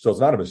time. So it's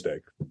not a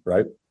mistake,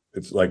 right?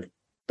 It's like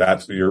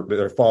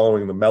they're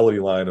following the melody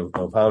line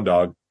of Hound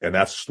Dog, and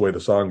that's the way the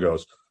song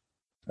goes.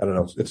 I don't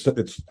know. It's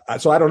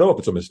so I don't know if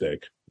it's a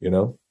mistake,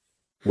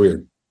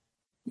 Weird.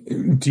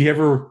 Do you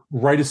ever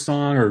write a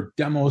song or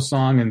demo a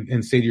song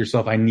and say to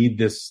yourself, I need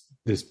this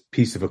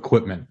piece of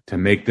equipment to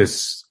make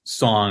this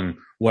song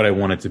what I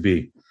want it to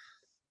be?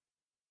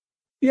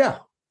 Yeah,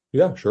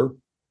 sure.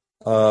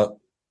 I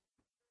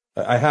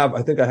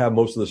think I have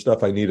most of the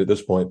stuff I need at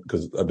this point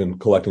because I've been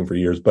collecting for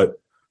years, but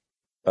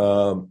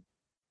I'm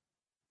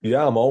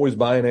always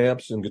buying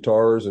amps and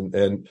guitars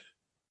and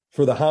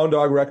for the Hound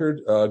Dog record,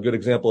 a good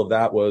example of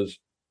that was,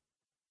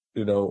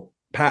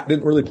 Pat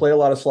didn't really play a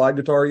lot of slide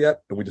guitar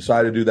yet, and we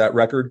decided to do that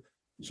record.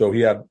 So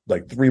he had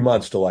like 3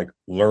 months to like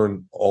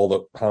learn all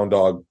the Hound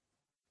Dog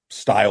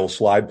style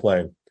slide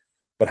playing.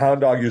 But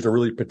Hound Dog used a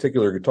really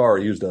particular guitar.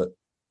 He used an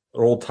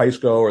old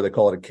Teisco, or they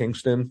call it a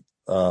Kingston.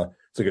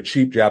 It's like a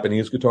cheap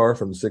Japanese guitar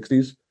from the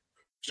 60s.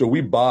 So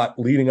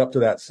leading up to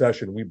that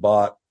session, we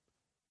bought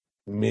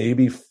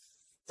maybe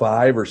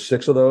 5 or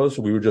 6 of those.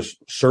 So we were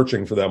just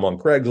searching for them on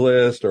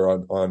Craigslist or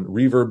on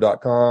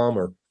reverb.com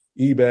or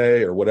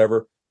eBay or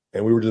whatever.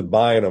 And we were just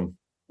buying them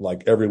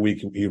like every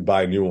week. He'd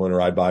buy a new one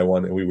or I'd buy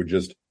one. And we would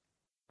just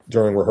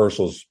during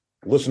rehearsals,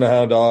 listen to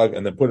Hound Dog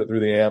and then put it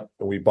through the amp.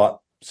 And we bought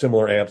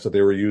similar amps that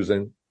they were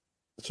using.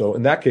 So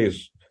in that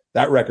case,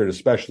 that record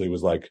especially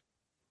was like,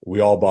 we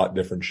all bought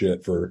different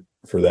shit for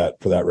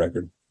that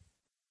record.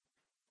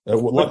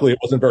 Luckily, it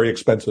wasn't very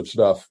expensive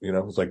stuff. You know,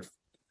 it was like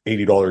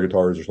 $80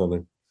 guitars or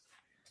something.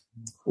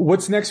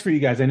 What's next for you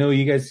guys? I know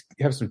you guys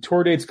have some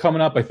tour dates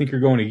coming up. I think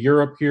you're going to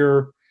Europe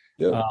here.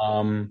 Yeah.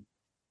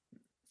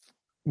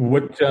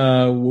 What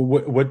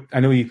I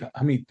know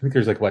I think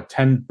there's like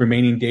 10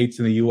 remaining dates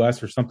in the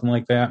US or something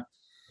like that.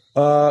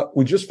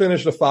 We just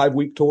finished a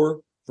 5-week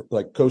tour,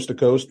 like coast to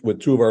coast,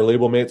 with 2 of our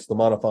label mates, the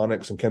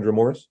Monophonics and Kendra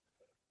Morris.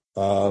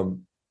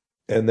 And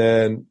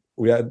then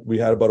we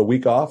had about a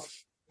week off.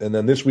 And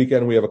then this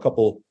weekend we have a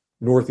couple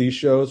Northeast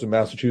shows in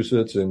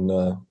Massachusetts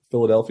and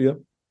Philadelphia.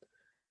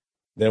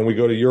 Then we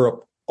go to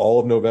Europe all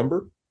of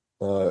November,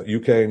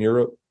 UK and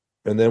Europe.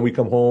 And then we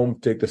come home,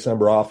 take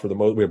December off for the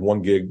most. We have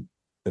 1 gig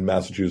in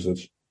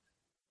Massachusetts.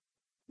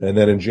 And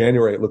then in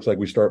January, it looks like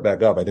we start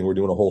back up. I think we're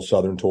doing a whole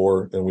Southern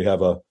tour, and we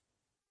have a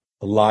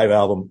live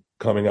album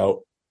coming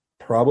out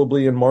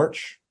probably in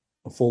March,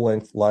 a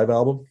full-length live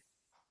album.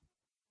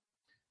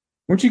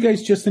 Weren't you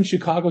guys just in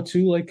Chicago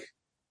too, like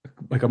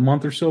a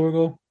month or so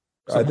ago?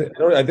 I think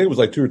it was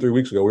like 2 or 3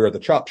 weeks ago. We were at the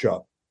Chop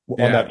Shop on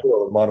that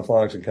tour with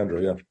Monophonics and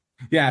Kendra, yeah.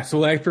 Yeah,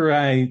 so after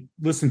I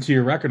listened to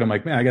your record, I'm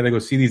like, man, I got to go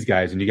see these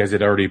guys. And you guys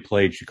had already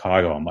played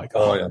Chicago. I'm like,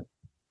 oh yeah.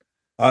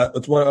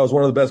 It was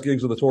one of the best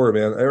gigs of the tour,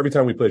 man. Every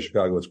time we play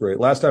Chicago, it's great.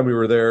 Last time we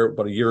were there,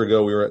 about a year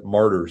ago, we were at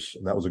Martyrs,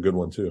 and that was a good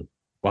one too.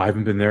 Well, I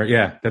haven't been there.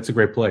 Yeah, that's a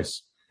great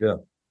place. Yeah.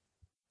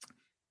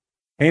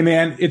 Hey,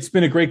 man, it's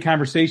been a great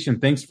conversation.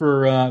 Thanks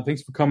for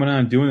coming on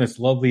and doing this.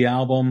 Love the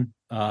album.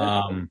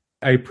 I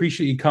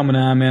appreciate you coming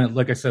on, man.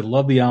 Like I said,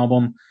 love the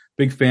album.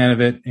 Big fan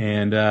of it,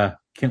 and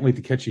can't wait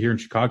to catch you here in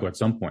Chicago at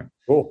some point.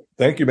 Cool.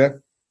 Thank you,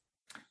 man.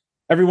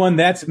 Everyone,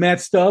 that's Matt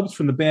Stubbs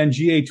from the band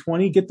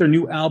GA-20. Get their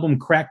new album,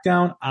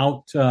 Crackdown,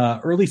 out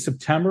early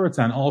September. It's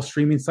on all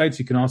streaming sites.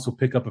 You can also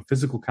pick up a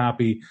physical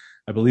copy,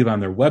 I believe,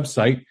 on their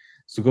website.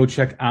 So go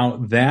check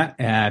out that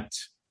at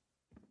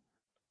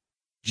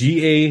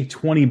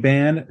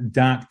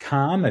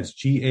GA20band.com. That's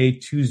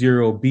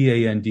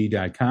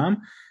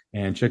GA20band.com.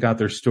 And check out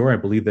their store. I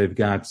believe they've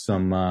got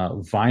some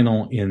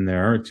vinyl in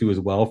there, too, as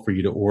well, for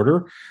you to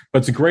order. But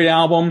it's a great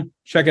album.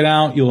 Check it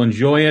out. You'll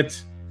enjoy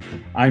it.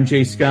 I'm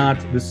Jay Scott.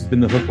 This has been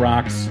The Hook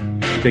Rocks.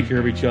 Take care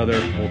of each other.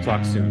 We'll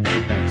talk soon.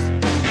 Thanks.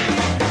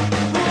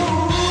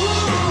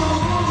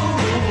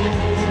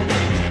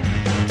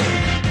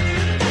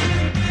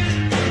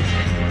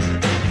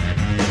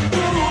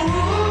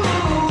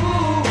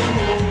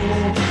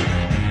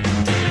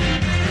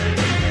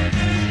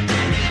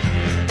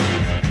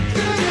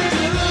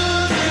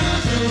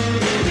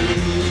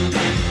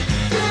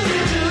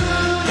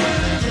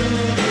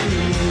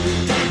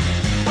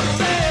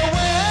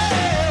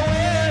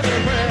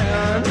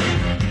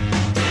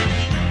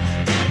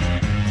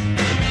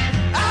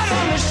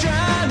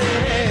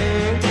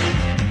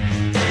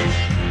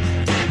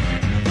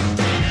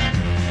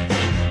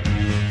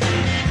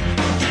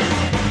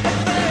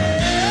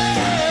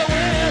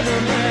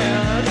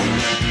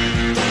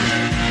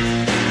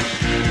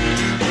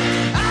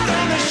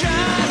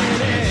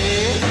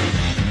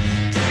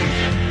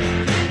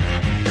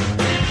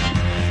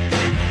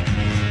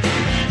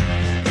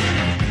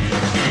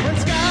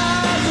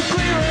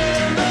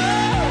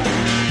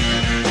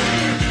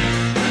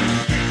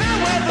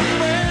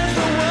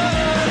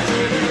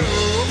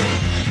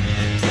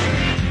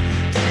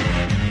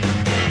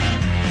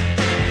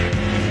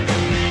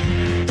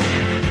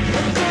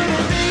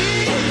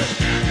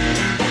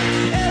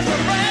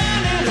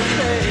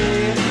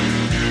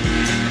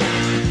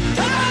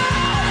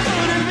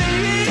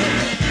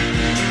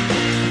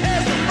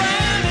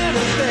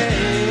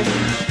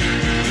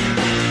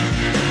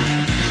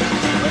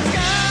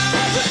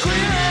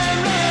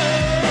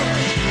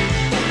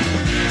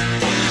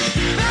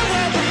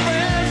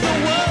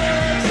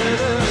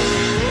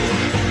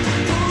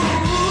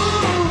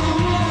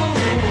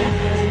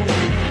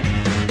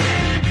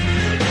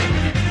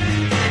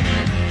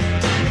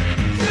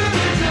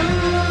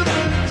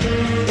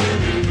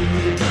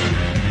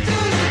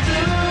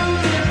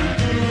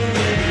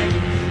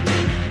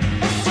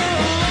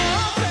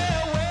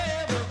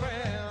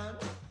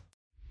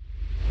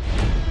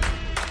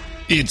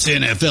 It's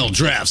NFL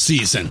draft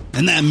season,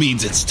 and that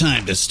means it's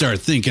time to start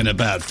thinking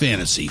about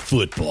fantasy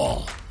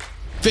football.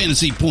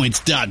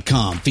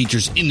 FantasyPoints.com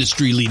features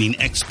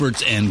industry-leading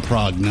experts and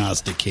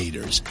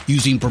prognosticators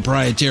using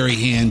proprietary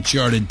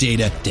hand-charted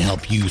data to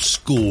help you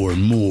score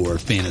more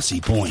fantasy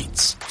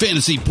points.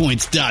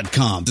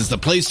 FantasyPoints.com is the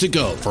place to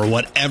go for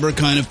whatever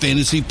kind of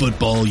fantasy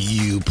football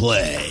you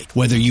play.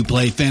 Whether you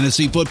play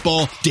fantasy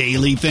football,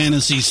 daily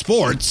fantasy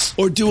sports,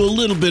 or do a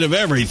little bit of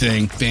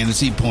everything,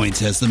 Fantasy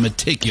Points has the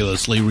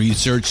meticulously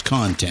researched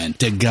content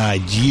to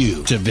guide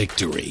you to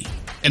victory.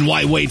 And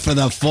why wait for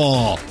the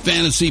fall?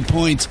 Fantasy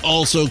Points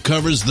also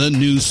covers the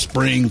new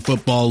spring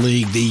football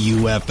league, the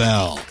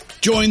UFL.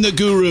 Join the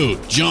guru,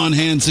 John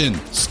Hansen,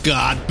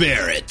 Scott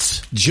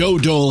Barrett, Joe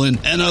Dolan,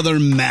 and other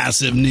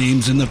massive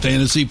names in the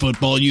fantasy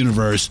football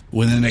universe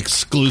with an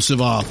exclusive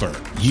offer.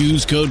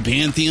 Use code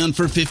Pantheon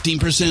for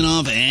 15%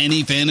 off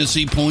any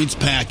Fantasy Points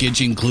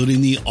package, including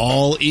the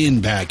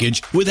all-in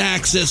package with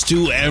access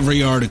to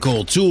every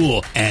article,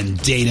 tool, and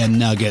data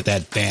nugget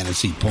that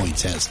Fantasy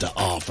Points has to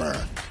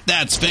offer.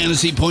 That's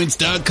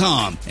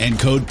fantasypoints.com and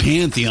code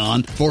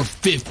Pantheon for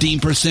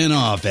 15%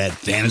 off at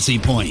Fantasy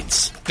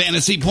Points.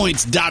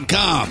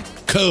 Fantasypoints.com.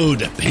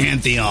 Code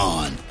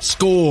Pantheon.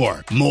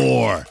 Score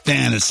more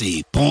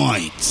fantasy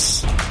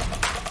points.